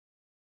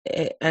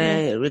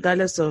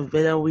 Regardless of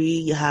whether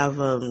we have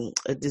a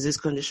disease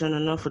condition or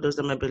not, for those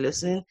that might be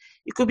listening,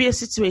 it could be a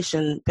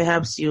situation.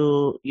 Perhaps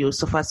you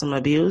suffer some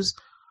abuse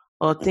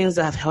or things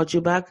that have held you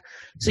back.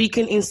 So you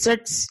can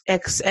insert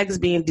X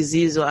being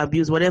disease or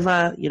abuse,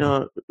 whatever,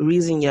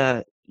 reason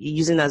you're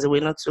using as a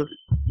way not to,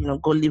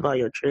 go live out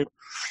your dream.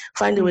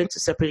 Find a way to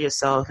separate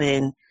yourself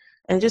and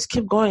just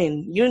keep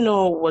going. You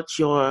know what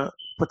your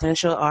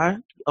potential are,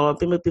 or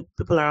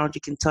people around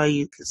you can tell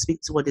you, can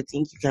speak to what they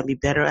think you can be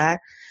better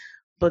at.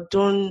 But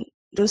don't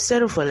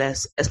settle for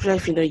less, especially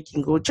if you know you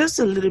can go just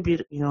a little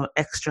bit,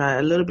 extra,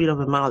 a little bit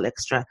of a mile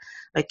extra.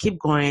 Like keep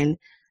going.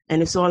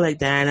 And if someone like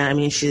Diana, I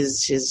mean,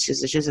 she's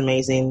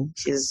amazing.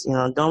 She's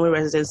done with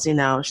residency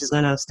now. She's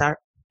gonna start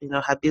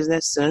her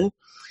business soon,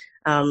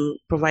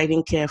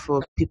 providing care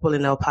for people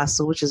in El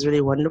Paso, which is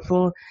really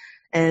wonderful.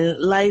 And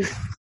life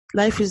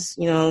is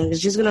it's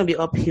just gonna be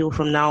uphill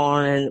from now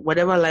on. And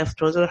whatever life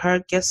throws at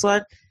her, guess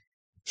what?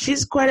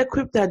 She's quite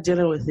equipped at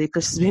dealing with it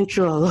because she's been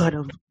through a lot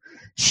of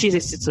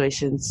shitty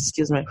situations.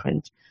 Excuse my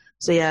French.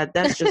 So yeah,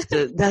 that's just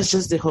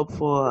the hope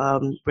for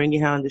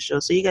bringing her on the show,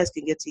 so you guys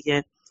can get to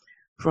hear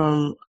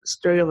from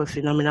story of a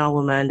phenomenal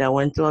woman that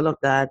went through all of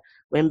that,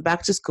 went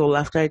back to school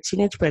after a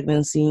teenage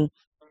pregnancy,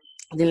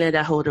 didn't let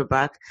that hold her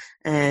back,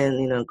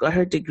 and got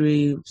her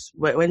degree,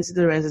 went to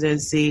the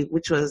residency,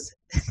 which was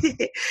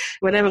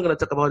we're never going to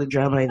talk about the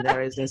drama in the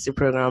residency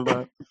program,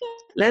 but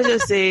let's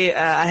just say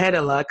I had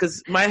a lot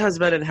because my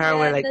husband and her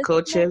were like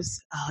co-chiefs.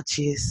 Oh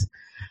jeez.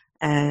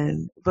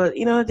 But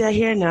they're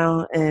here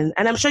now, and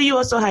I'm sure you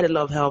also had a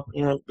lot of help,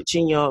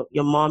 between your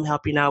mom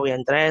helping out with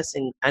Andres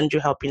and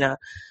Andrew helping out.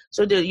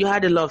 So you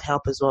had a lot of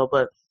help as well.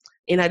 But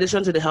in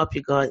addition to the help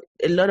you got,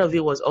 a lot of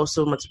it was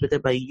also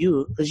motivated by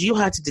you because you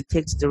had to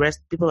dictate to the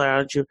rest people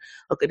around you.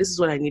 Okay, this is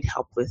what I need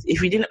help with.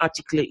 If you didn't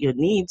articulate your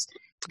needs,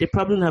 they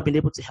probably not have been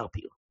able to help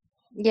you.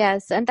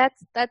 Yes, and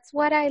that's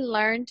what I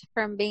learned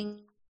from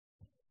being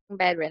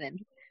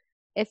bedridden.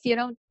 If you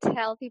don't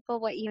tell people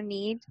what you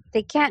need,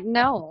 they can't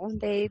know.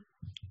 They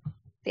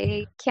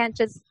can't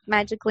just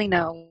magically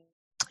know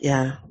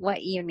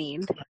what you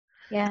need.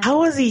 Yeah. How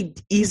was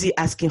it easy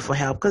asking for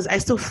help? Because I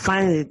still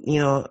find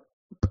it,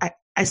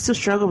 I still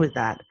struggle with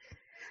that.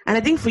 And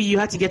I think for you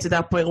had to get to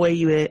that point where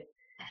you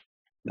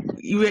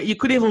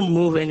couldn't even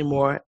move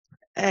anymore.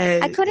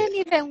 I couldn't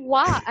even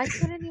walk. I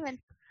couldn't even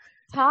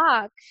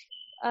talk.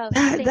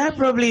 That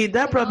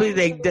probably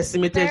like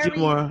decimated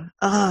you more.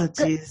 Oh,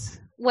 jeez.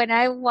 When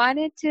I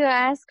wanted to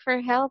ask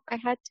for help, I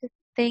had to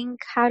think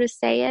how to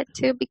say it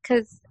too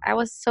because I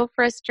was so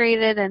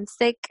frustrated and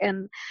sick,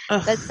 and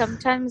that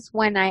sometimes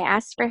when I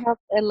asked for help,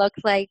 it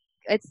looked like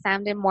it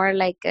sounded more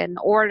like an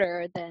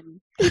order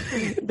than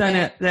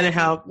a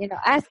help.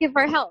 Asking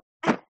for help.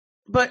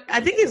 But I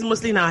think it's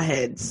mostly in our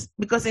heads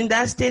because in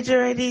that stage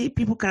already,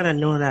 people kind of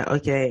know that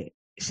okay,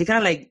 she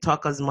can't like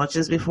talk as much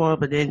as before,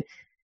 but then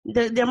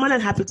they're more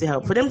than happy to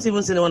help. For them to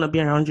even say they want to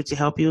be around you to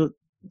help you,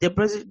 they're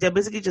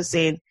basically just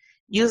saying,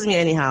 use me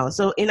anyhow.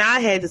 So in our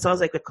head, it sounds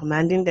like we're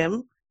commanding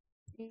them,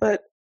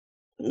 but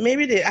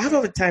maybe half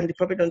of the time they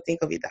probably don't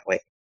think of it that way.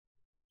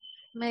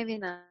 Maybe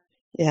not.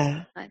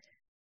 Yeah.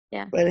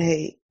 Yeah. But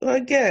hey,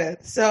 well,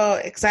 good. So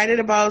excited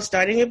about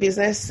starting your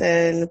business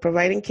and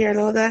providing care and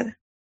all that?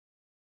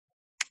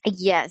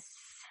 Yes.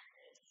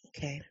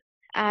 Okay.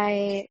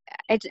 I'm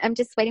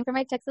just waiting for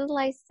my Texas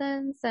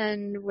license,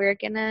 and we're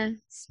gonna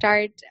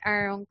start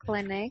our own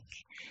clinic.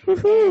 And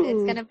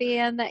it's gonna be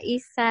on the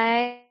east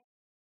side,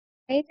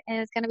 and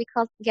it's gonna be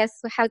called.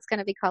 Guess how it's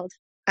gonna be called?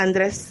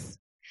 Andres.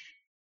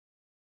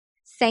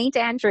 St.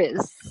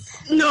 Andrews.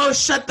 No,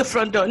 shut the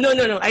front door. No.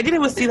 I didn't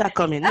even see that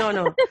coming.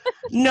 No.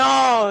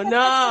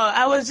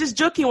 I was just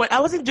joking. I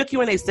wasn't joking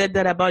when I said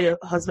that about your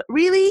husband.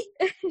 Really?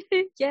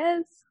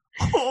 Yes.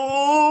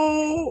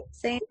 Oh.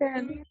 St.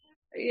 Andrews.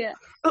 Yeah.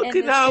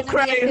 Okay, now I'm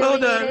crying.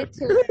 Hold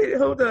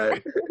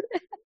on.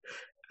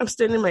 I'm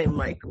staining my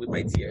mic with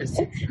my tears.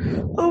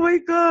 Oh my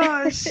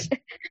gosh.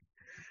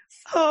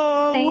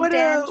 Oh, what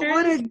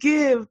a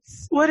gift.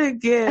 What a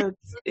gift.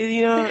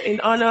 In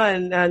honor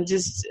and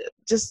just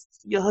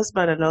your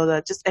husband and all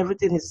that. Just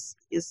everything is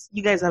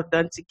you guys have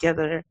done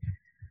together.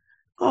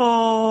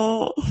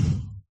 Oh.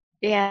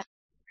 Yeah.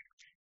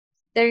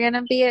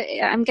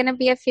 I'm gonna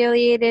be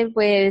affiliated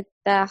with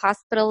the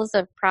Hospitals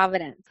of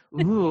Providence.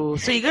 Ooh,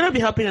 so you're gonna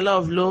be helping a lot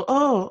of low.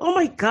 Oh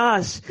my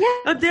gosh. Yeah.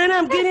 And then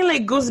I'm getting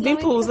like ghost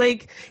pimples.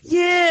 Like,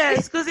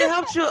 yes, because it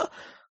helps you.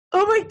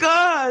 Oh my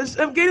gosh,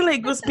 I'm getting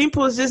like ghost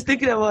pimples just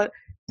thinking about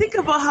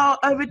how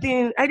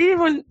everything. I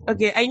didn't even.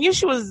 Okay, I knew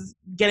she was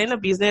getting a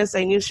business.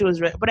 I knew she was,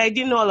 but I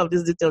didn't know all of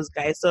these details,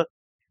 guys. So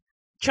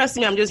trust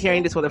me, I'm just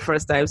hearing this for the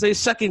first time. So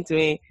it's shocking to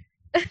me.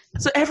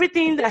 So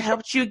everything that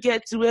helped you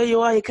get to where you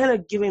are, you're kind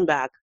of giving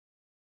back.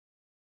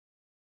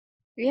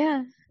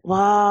 Yeah.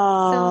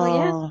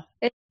 Wow.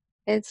 So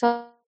it's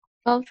all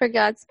for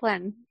God's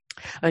plan.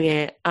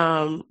 Okay.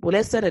 Well,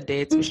 let's set a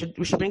date. We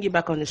should bring you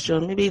back on the show,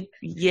 maybe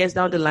years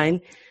down the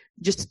line,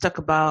 just to talk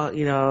about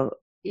the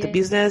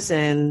business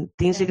and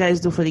things you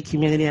guys do for the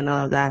community and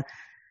all of that.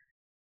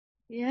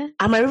 Yeah.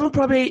 I might even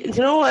probably,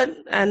 you know what?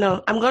 I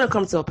know I'm gonna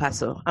come to El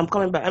Paso. I'm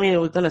coming back. I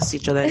mean, we're gonna see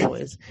each other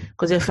anyways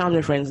because we're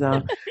family friends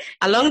now.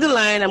 Along the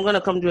line, I'm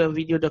gonna come do a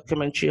video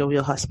documentary of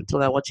your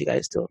hospital and what you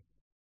guys do.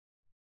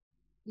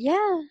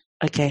 Yeah.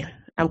 Okay,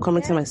 I'm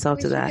committing myself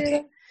to that.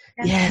 Yeah.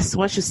 Yes,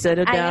 once you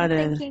settle down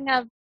and thinking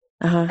of.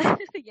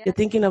 You're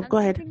thinking of. Go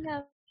ahead.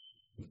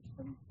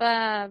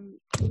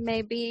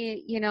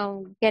 Maybe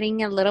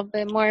getting a little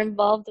bit more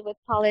involved with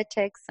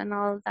politics and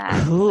all of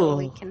that, Ooh. so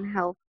we can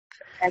help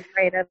at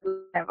greater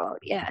level.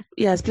 Yeah.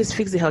 Yes, please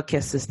fix the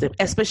healthcare system,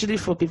 especially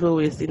for people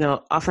with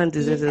orphan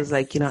diseases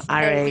like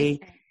RA,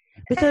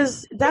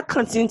 because that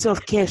continuity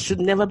of care should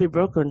never be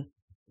broken.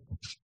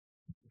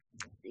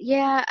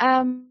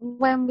 Yeah.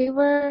 When we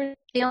were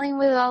dealing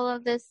with all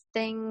of these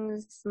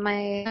things,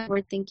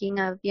 we're thinking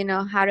of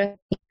how to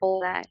people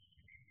that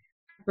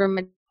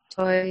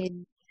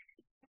rheumatoid.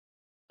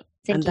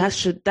 And that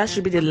should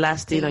be the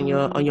last thing on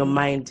your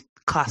mind.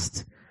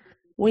 Cost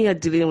when you're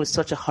dealing with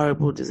such a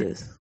horrible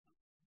disease.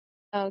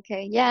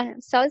 Okay, yeah.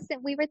 So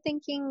we were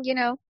thinking,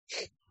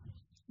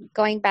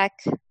 going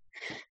back,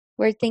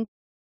 we're thinking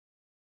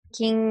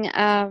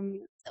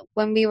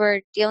when we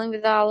were dealing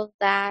with all of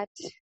that,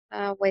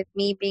 with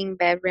me being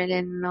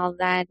bedridden and all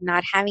that,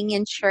 not having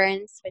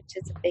insurance, which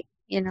is a big,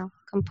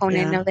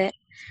 component of it.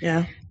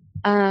 Yeah.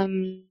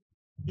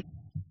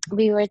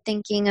 We were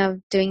thinking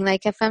of doing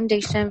like a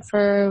foundation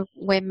for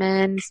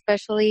women,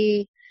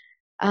 especially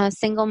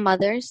single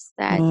mothers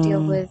that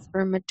deal with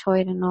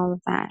rheumatoid and all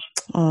of that.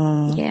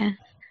 Yeah.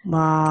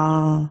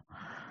 Wow.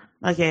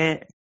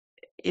 Okay.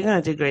 You're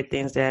going to do great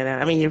things there.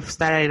 I mean, you've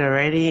started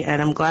already,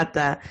 and I'm glad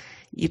that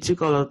you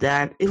took all of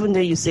that. Even though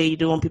you say you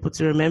don't want people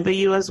to remember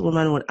you as a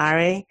woman with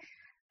RA,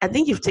 I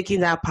think you've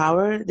taken that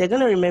power. They're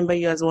going to remember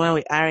you as a woman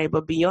with RA,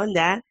 but beyond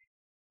that,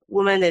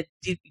 woman that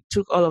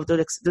took all of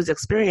those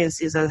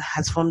experiences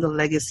has formed a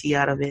legacy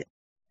out of it.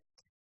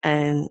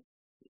 And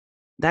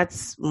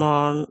that's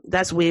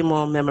way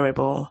more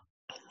memorable.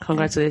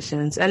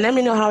 Congratulations. And let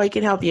me know how I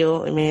can help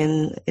you. I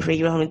mean, if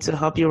you want me to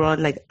help you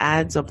run like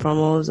ads or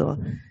promos or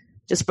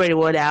just spread the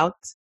word out,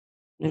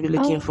 maybe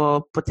looking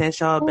for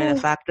potential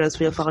benefactors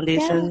for your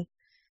foundation.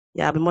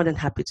 Yeah, I'll be more than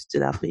happy to do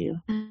that for you.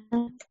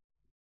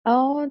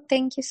 Oh,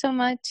 thank you so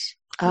much.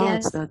 Oh,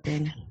 yes. It's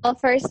nothing. Well,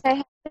 first I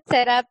have to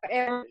set up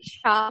all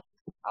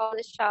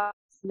the shops,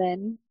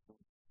 then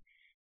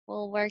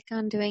we'll work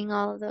on doing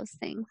all of those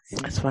things.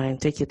 That's fine.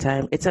 Take your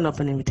time. It's an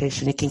open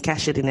invitation. You can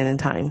cash it in any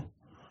time.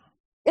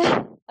 Okay.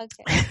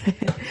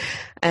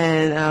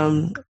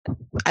 And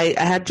I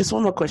had just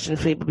one more question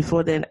for you, but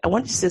before then, I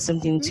want you to say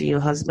something to your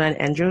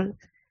husband, Andrew,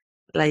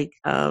 like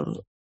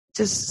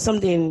just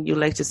something you'd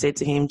like to say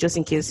to him, just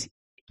in case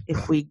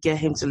if we get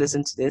him to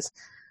listen to this,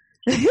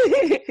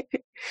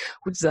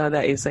 which is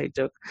another inside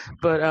joke.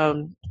 But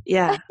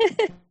yeah,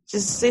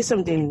 just say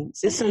something.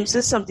 Say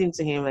something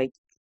to him. Like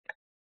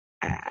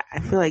I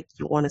feel like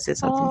you want to say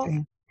something to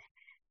him.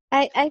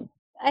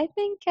 I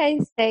think I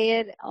say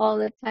it all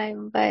the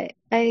time, but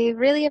I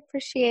really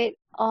appreciate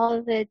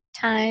all the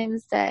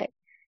times that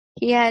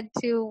he had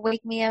to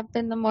wake me up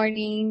in the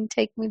morning,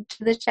 take me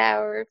to the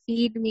shower,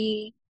 feed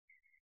me,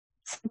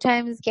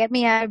 sometimes get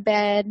me out of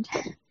bed,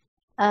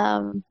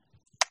 and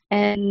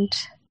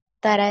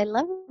that I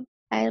love him.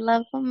 I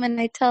love him, and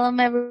I tell him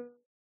every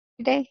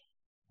day.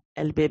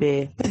 El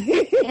bebé.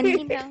 And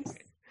he knows.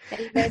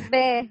 El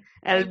bebé.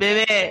 El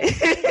bebé.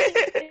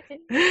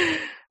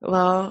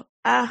 Well,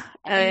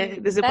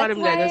 there's a part of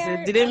me that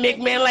says, didn't make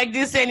men like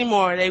this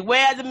anymore. Like,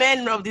 where are the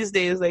men of these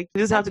days? Like,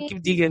 you just have to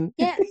keep digging.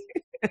 Yeah.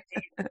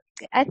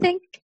 I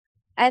think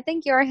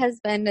your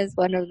husband is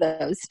one of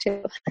those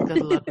too.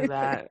 Good luck with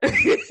that.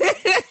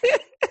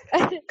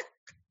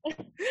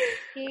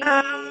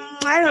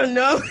 I don't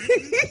know.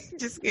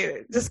 Just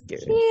kidding.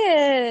 He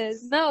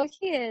is. No,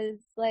 he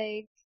is.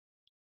 Like,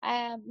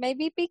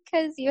 maybe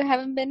because you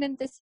haven't been in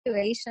this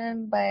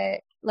situation, but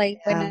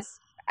like when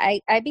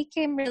I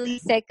became really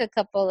sick a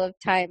couple of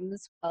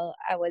times while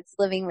I was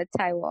living with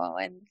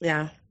Taiwo, and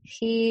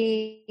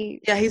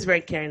he's very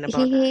caring about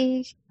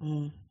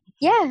that.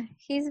 Yeah,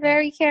 he's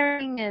very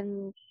caring,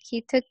 and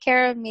he took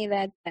care of me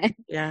that time.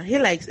 Yeah,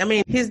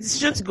 his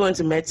decision to go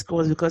into med school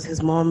was because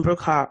his mom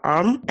broke her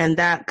arm, and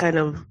that kind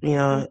of,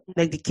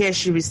 like the care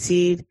she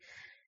received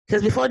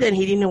Because before then,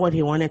 he didn't know what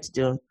he wanted to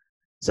do.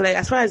 So, like,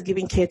 as far as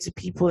giving care to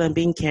people and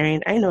being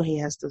caring, I know he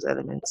has those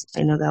elements.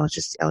 I know that I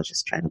was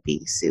just trying to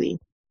be silly.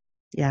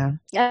 Yeah.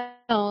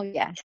 Oh,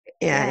 yeah.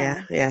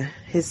 Yeah.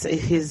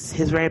 He's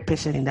very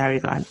patient in that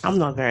regard. I'm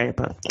not very,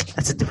 but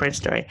that's a different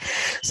story.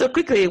 So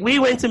quickly, we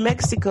went to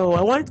Mexico.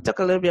 I wanted to talk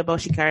a little bit about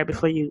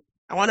Shikara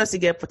I want us to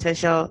get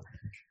potential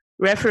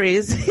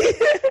referees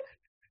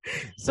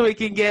so we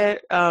can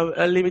get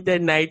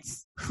unlimited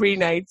nights, free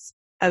nights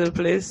at the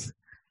place.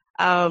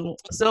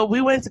 So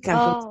we went to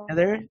Cancun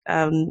together.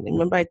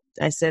 Remember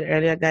I said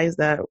earlier, guys,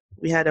 that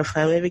we had a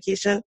family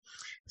vacation.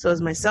 So it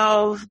was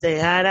myself,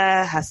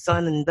 Diana, her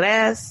son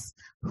Andres,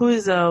 who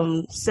is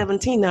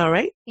 17 now,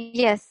 right?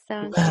 Yes.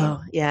 17.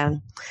 Oh, yeah.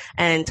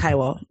 And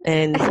Taiwo.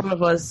 And some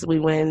of us, we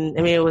went.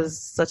 I mean, it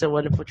was such a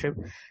wonderful trip.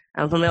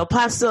 From El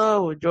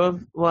Paso,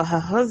 her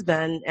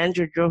husband,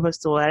 Andrew, drove us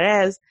to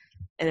Juarez.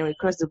 And then we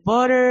crossed the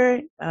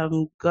border,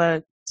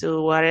 got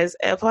to Juarez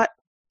Airport,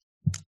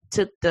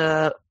 took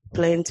the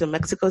plane to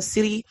Mexico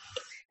City.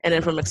 And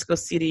then from Mexico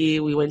City,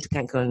 we went to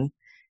Cancun.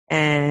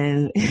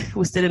 And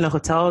we stayed in a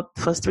hotel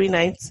first 3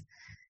 nights.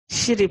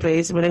 Shitty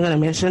place. We're not going to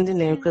mention the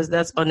name because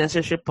that's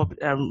unnecessary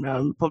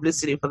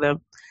publicity for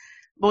them.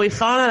 But we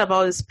found out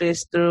about this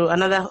place through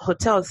another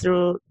hotel,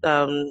 through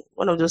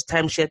one of those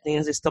timeshare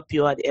things. They stop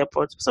you at the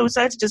airport. So we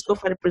decided to just go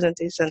for the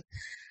presentation.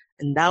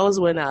 And that was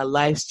when our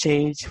lives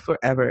changed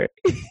forever.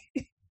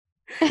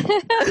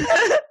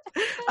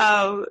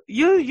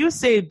 You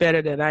say it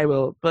better than I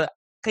will, but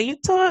can you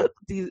tell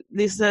the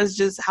listeners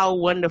just how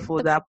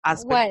wonderful that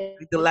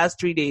aspect, the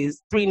last 3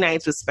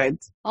 nights was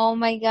spent? Oh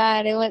my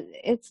God.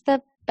 It's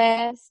the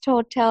best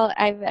hotel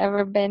I've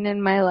ever been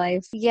in my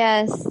life.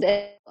 Yes.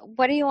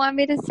 What do you want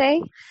me to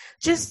say?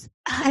 Just,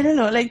 I don't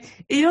know, like,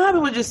 you know how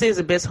people just say it's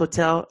the best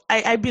hotel?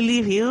 I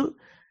believe you.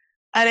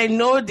 And I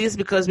know this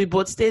because we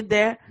both stayed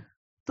there.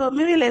 But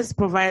maybe let's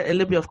provide a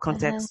little bit of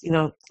context,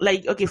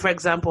 like, okay, for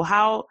example,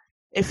 how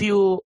if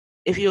you're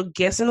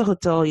guest in the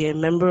hotel, you're a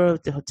member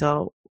of the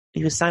hotel,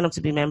 you sign up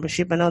to be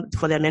membership and all,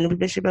 for their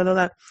membership and all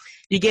that,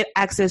 you get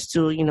access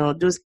to,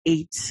 those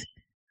 8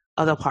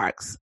 other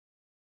parks.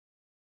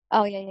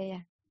 Oh, yeah.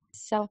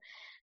 So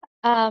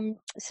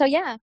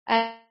yeah,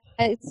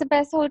 it's the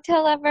best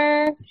hotel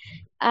ever.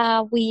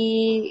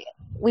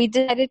 We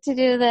decided to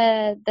do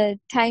the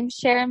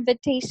timeshare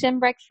invitation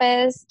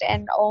breakfast,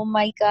 and oh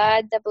my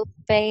God, the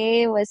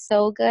buffet was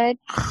so good.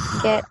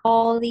 Get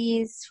all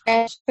these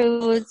fresh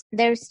foods.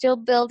 They're still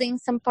building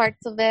some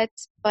parts of it,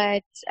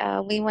 but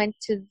we went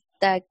to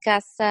the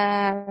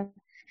Casa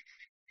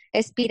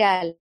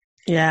Espiral.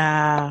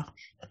 Yeah.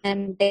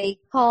 And they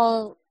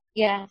call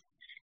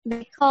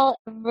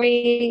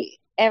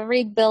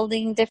every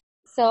building different.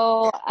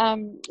 So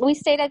we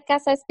stayed at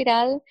Casa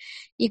Espiral.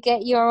 You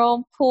get your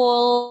own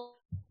pool.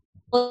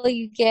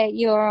 You get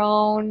your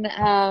own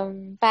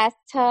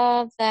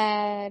bathtub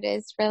that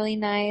is really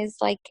nice.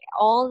 Like,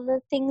 all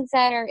the things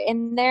that are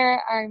in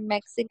there are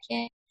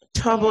Mexican.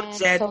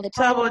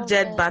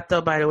 Turbojet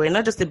bathtub, by the way.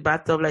 Not just a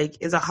bathtub, like,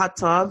 it's a hot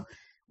tub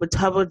with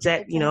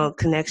turbojet,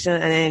 connection.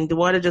 And then the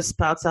water just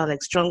spouts out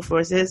like strong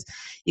forces.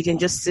 You can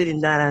just sit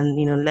in that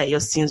and, let your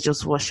sins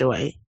just wash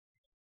away.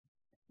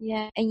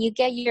 Yeah, and you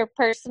get your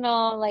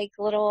personal, like,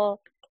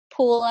 little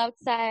pool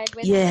outside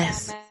with a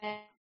hammock.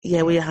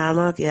 Yeah, with a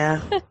hammock,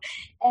 yeah.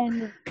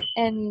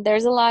 and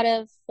there's a lot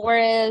of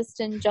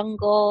forest and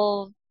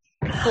jungle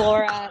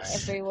flora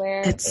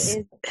everywhere.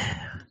 And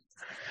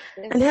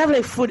they have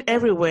like food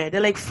everywhere.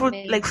 They're like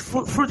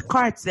fruit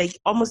carts, like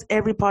almost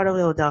every part of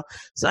the hotel.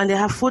 So, and they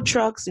have food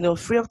trucks,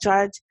 free of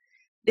charge.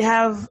 They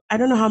have, I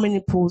don't know how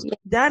many pools.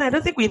 Dan, I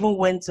don't think we even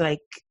went to,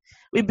 like,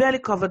 we barely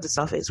covered the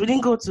surface. We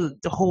didn't go to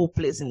the whole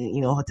place in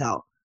the,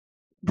 hotel.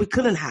 We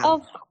couldn't have.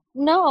 Oh,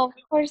 no, of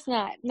course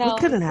not. No, we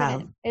couldn't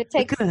have. It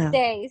takes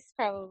days,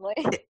 probably.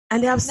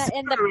 And they have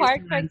in the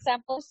park, for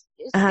example,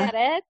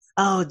 Xcaret.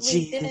 Oh,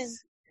 jeez.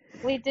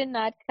 We did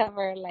not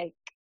cover, like,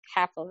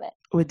 half of it.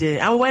 We did.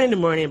 And we went in the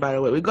morning, by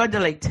the way. We got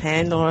there like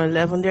 10 or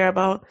 11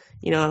 thereabout.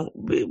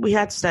 We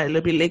had to start a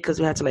little bit late because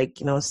we had to, like,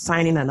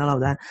 sign in and all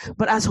of that.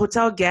 But as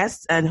hotel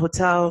guests and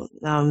hotel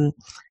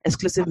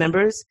exclusive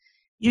members,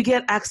 you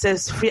get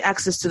free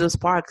access to those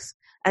parks.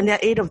 And there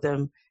are 8 of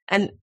them.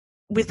 And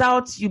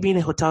without you being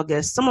a hotel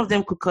guest, some of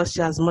them could cost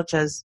you as much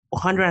as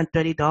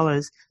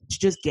 $130 to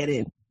just get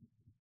in.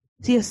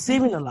 So you're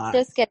saving a lot.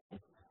 Just get in.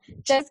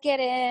 Food, just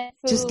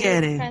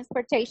get in.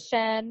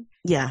 Transportation.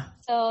 Yeah.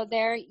 So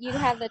there you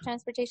have the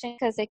transportation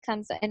because it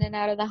comes in and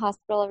out of the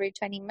hospital every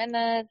 20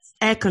 minutes.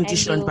 Air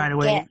conditioned, by the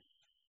way.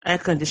 Air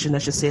conditioned, I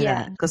should say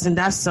that. Because in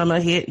that summer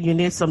here, you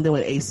need something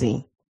with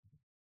AC.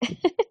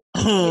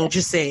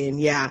 Just saying,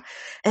 yeah.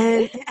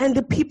 And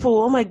the people,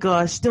 oh my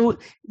gosh,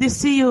 they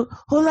see you,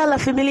 hola la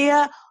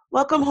familia,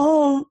 welcome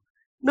home.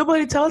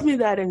 Nobody tells me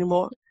that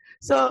anymore.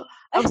 So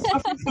I'm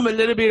suffering from a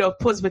little bit of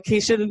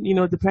post-vacation,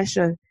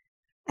 depression.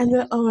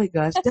 And oh my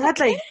gosh, they had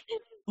like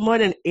more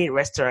than 8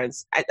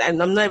 restaurants.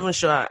 And I'm not even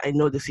sure I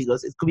know the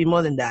figures. It could be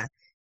more than that.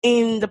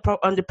 On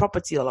the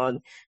property alone,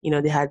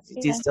 they had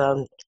this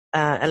El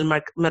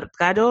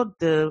Mercado,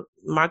 the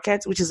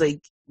market, which is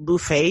like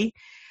buffet.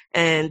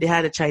 and they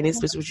had a Chinese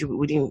place which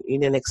we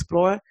didn't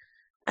explore.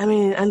 I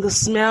mean, and the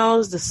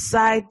smells, the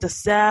sight, the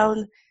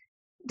sound.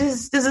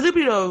 There's a little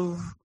bit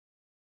of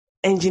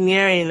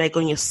engineering, like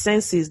on your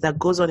senses, that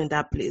goes on in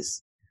that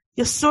place.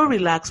 You're so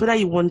relaxed, whether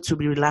you want to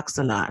be relaxed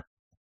or not.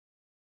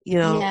 You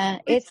know. Yeah,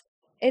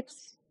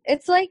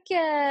 it's like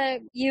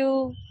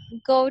you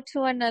go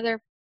to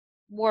another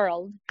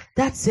world.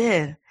 That's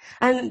it.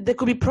 And there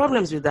could be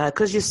problems with that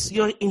because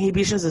your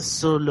inhibitions are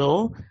so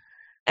low,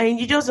 and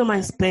you just don't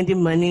mind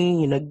spending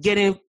money,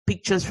 getting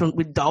pictures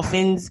with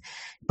dolphins,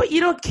 but you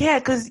don't care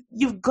because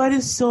you've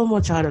gotten so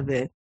much out of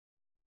it.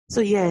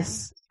 So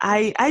yes,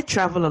 I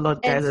travel a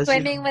lot, guys. And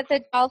swimming with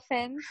the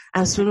dolphins.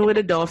 I'm swimming with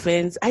the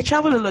dolphins. I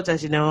travel a lot,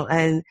 as you know,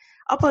 and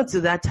up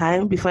until that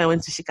time, before I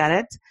went to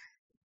Xcaret,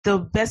 the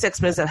best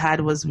experience I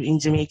had was in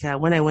Jamaica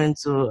when I went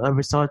to a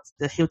resort,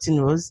 the Hilton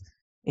Rose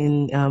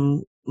in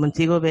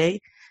Montego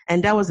Bay,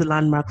 and that was a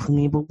landmark for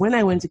me. But when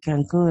I went to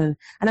Cancun,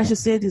 and I should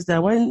say this,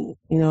 that when,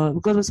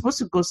 because we're supposed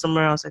to go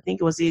somewhere else, I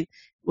think we're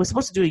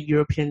supposed to do a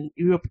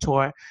Europe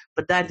tour,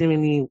 but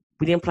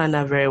we didn't plan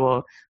that very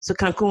well. So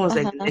Cancun was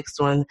like the next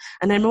one.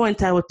 And I remember when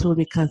Taiwo told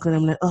me Cancun,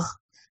 I'm like, oh,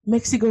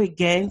 Mexico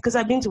again? Because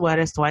I've been to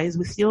Juarez twice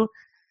with you.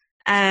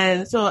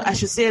 And so I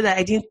should say that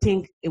I didn't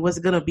think it was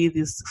going to be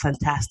this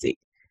fantastic.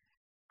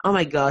 Oh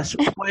my gosh,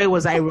 why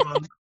was I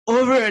wrong?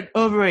 Over and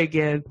over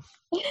again.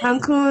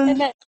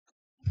 Cancun.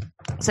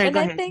 Sorry,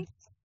 go ahead. I think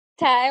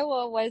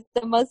Taiwo was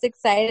the most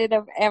excited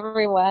of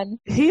everyone.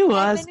 He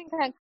was. I've been in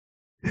Cancun,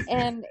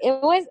 and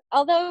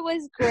although it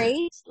was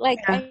great,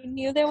 I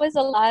knew there was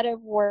a lot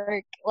of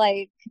work,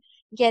 like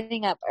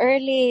getting up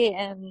early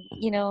and,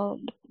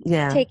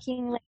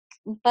 taking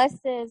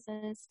buses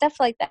and stuff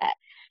like that.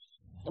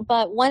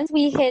 But once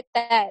we hit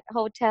that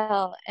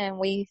hotel and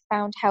we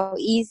found how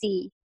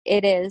easy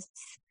it is,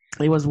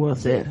 it was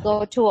worth it.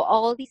 Go to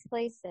all these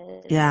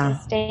places. Yeah.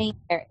 Staying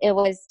there, it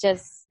was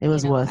just. It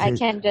was worth it. I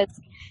can just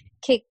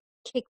kick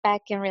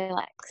back and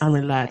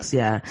relax.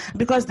 Yeah.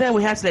 Because then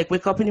we had to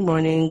wake up in the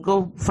morning,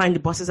 go find the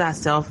buses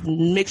ourselves,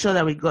 make sure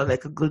that we got a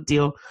good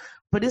deal.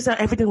 But this time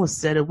everything was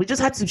settled. We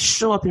just had to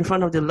show up in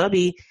front of the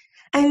lobby,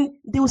 and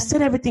they will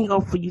set everything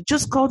up for you.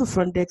 Just call the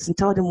front desk and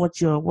tell them what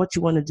you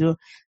want to do.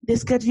 They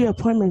schedule your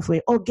appointment for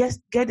you. Oh, get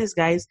this,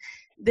 guys.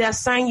 They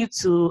assign you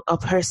to a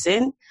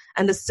person,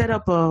 and they set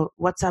up a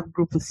WhatsApp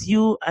group with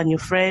you and your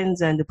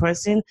friends and the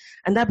person,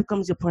 and that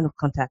becomes your point of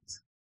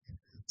contact.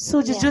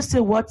 So just a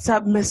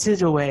WhatsApp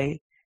message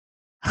away.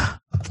 Oh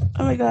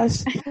my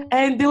gosh.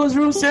 And there was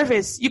room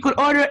service. You could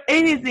order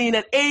anything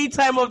at any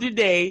time of the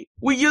day.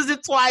 We used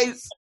it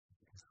twice.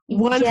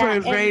 One for a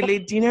very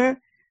late dinner.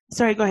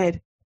 Sorry, go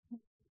ahead.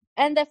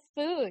 And the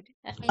food.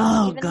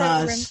 Oh, even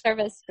gosh. the room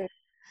service food.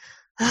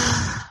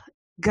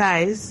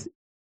 Guys,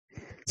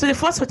 so the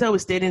first hotel we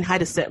stayed in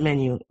had a set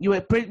menu. You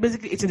were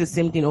basically eating the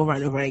same thing over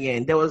and over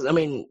again. That was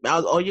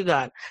all you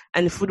got.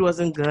 And the food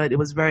wasn't good. It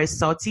was very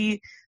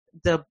salty.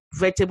 The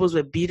vegetables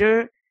were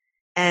bitter.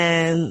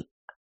 And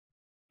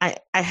I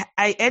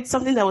ate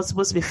something that was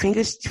supposed to be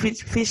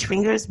fish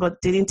fingers, but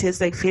didn't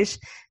taste like fish.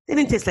 They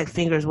didn't taste like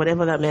fingers,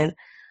 whatever that meant.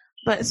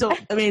 But so,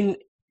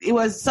 it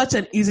was such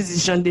an easy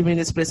decision leaving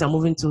this place and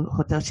moving to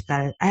Hotel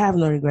Xcaret. I have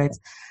no regrets.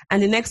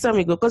 And the next time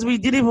we go, because we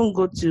didn't even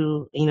go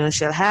to,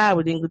 Shelha,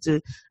 we didn't go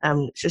to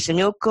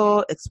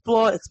Xochimilco,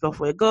 Explore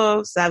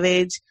Fuego,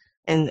 Savage.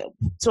 And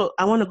so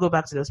I want to go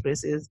back to those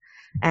places.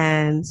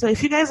 And so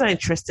if you guys are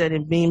interested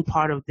in being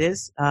part of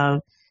this,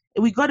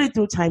 we got it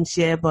through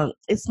timeshare, but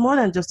it's more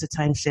than just a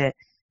timeshare,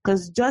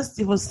 because just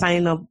even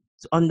signing up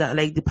on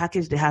the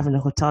package they have in the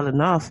hotel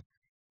enough,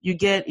 you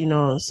get,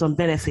 some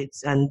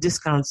benefits and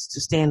discounts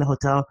to stay in the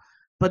hotel,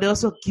 but it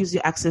also gives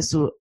you access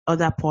to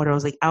other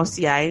portals like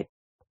RCI,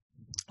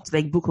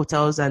 to book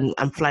hotels and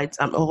flights,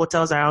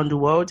 hotels around the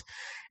world.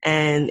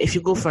 And if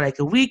you go for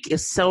a week,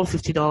 it's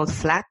 $750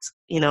 flat,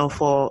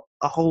 for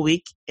a whole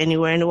week,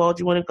 anywhere in the world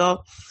you want to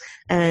go.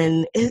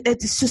 And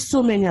it's just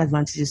so many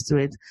advantages to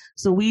it.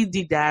 So we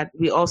did that.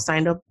 We all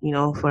signed up,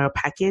 for a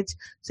package.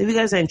 So if you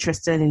guys are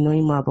interested in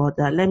knowing more about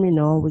that, let me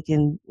know. We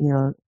can,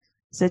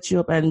 set you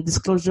up. And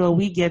disclosure,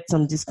 we get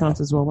some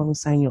discounts as well when we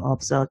sign you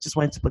up. So just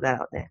wanted to put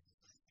that out there.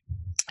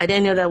 Are there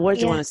any other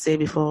words you want to say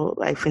before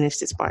I finish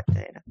this part?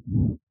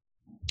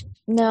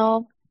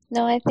 No,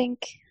 I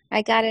think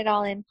I got it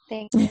all in.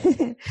 Thanks.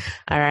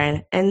 All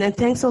right. And then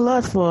thanks a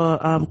lot for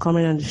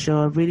coming on the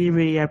show. Really,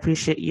 really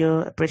appreciate you.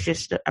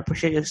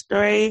 Appreciate your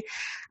story.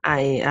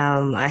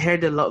 I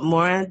heard a lot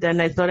more than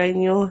I thought I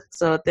knew.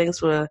 So thanks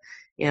for,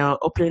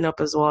 opening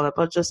up as well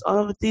about just all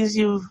of the things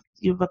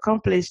you've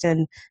accomplished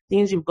and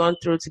things you've gone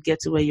through to get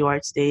to where you are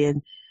today.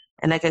 And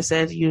like I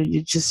said,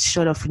 you just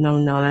showed up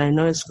phenomenal. And I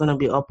know it's going to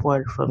be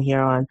upward from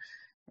here on.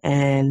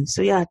 And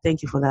so,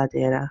 thank you for that,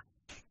 Diana.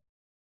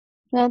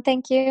 No,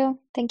 thank you.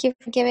 Thank you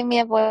for giving me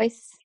a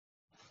voice.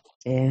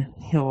 Yeah,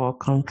 you're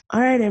welcome. All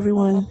right,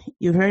 everyone.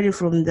 You heard it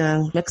from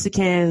the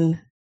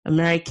Mexican,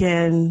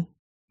 American,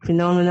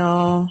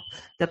 phenomenal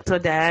Dr.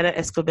 Diana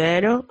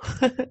Escobedo.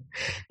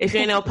 If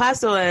you're in El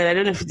Paso, and I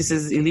don't know if this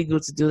is illegal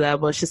to do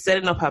that, but she's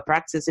setting up her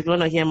practice. If you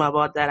want to hear more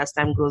about that as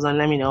time goes on,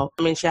 let me know.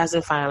 She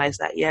hasn't finalized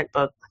that yet,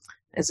 but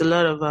There's a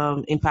lot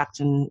of impact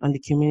on the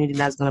community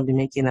that's going to be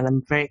making, and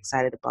I'm very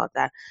excited about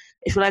that.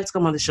 If you'd like to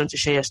come on the show to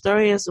share your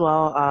story as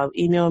well,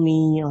 email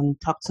me on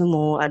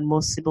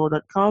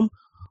talktomo@mosibo.com,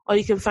 or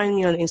you can find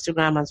me on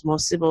Instagram as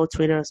Mosibo,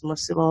 Twitter as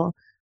Mosibo,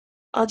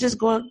 or just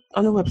go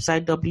on the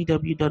website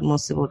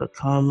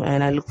www.mosibo.com,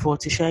 and I look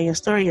forward to sharing your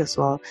story as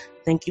well.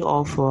 Thank you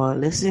all for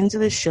listening to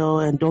the show,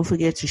 and don't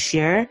forget to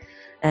share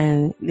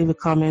and leave a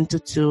comment or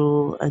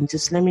two, and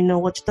just let me know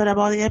what you thought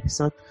about the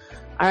episode.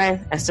 All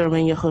right, I still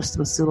remain your host,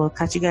 Mosibo.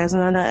 Catch you guys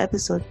on another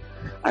episode.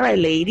 All right,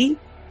 lady.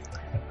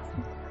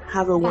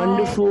 Have a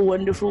wonderful,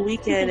 wonderful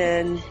weekend,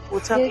 and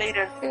we'll talk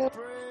later.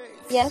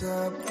 Yes.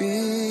 A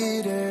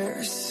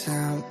bitter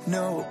sound,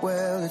 know it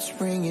well, it's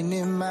ringing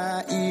in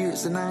my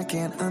ears, and I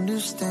can't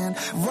understand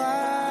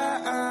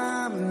why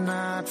I'm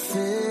not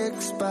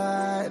fixed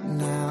by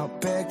now.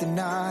 Begged and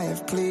I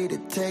have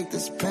pleaded, take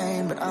this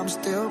pain, but I'm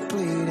still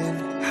bleeding.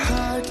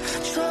 I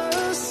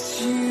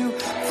trust you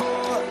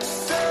for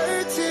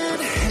certain.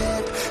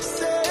 Head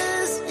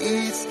says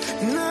it's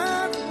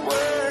not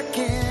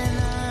working.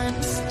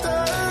 I'm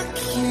stuck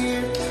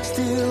here,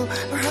 still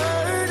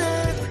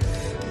hurting,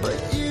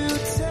 but you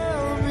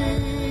tell me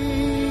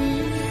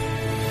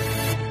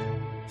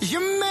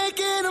you're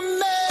making a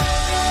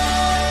masterpiece.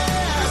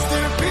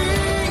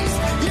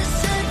 You're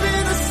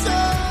shaping a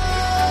soul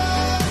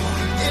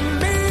in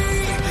me.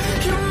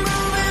 You're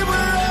moving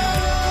where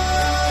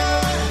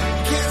I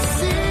can't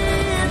see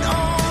it.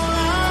 All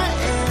I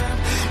am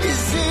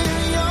is in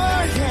your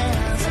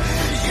hands.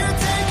 You're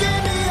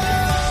taking me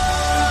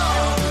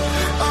all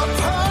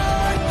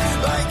apart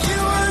like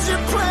it was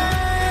your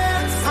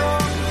plan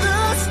from the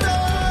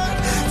start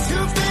to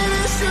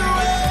finish your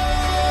work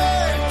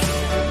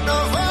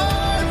of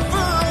art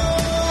for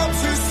all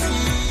to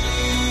see.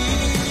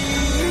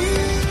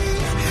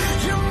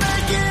 You're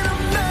making a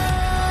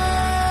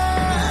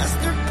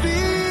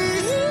masterpiece.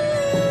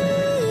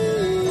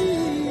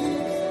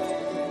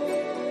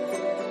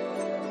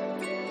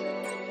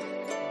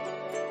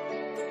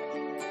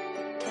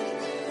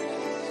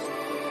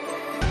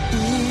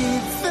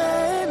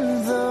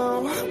 Even though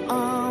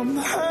I'm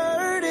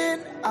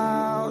hurting,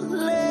 I'll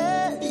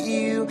let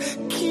you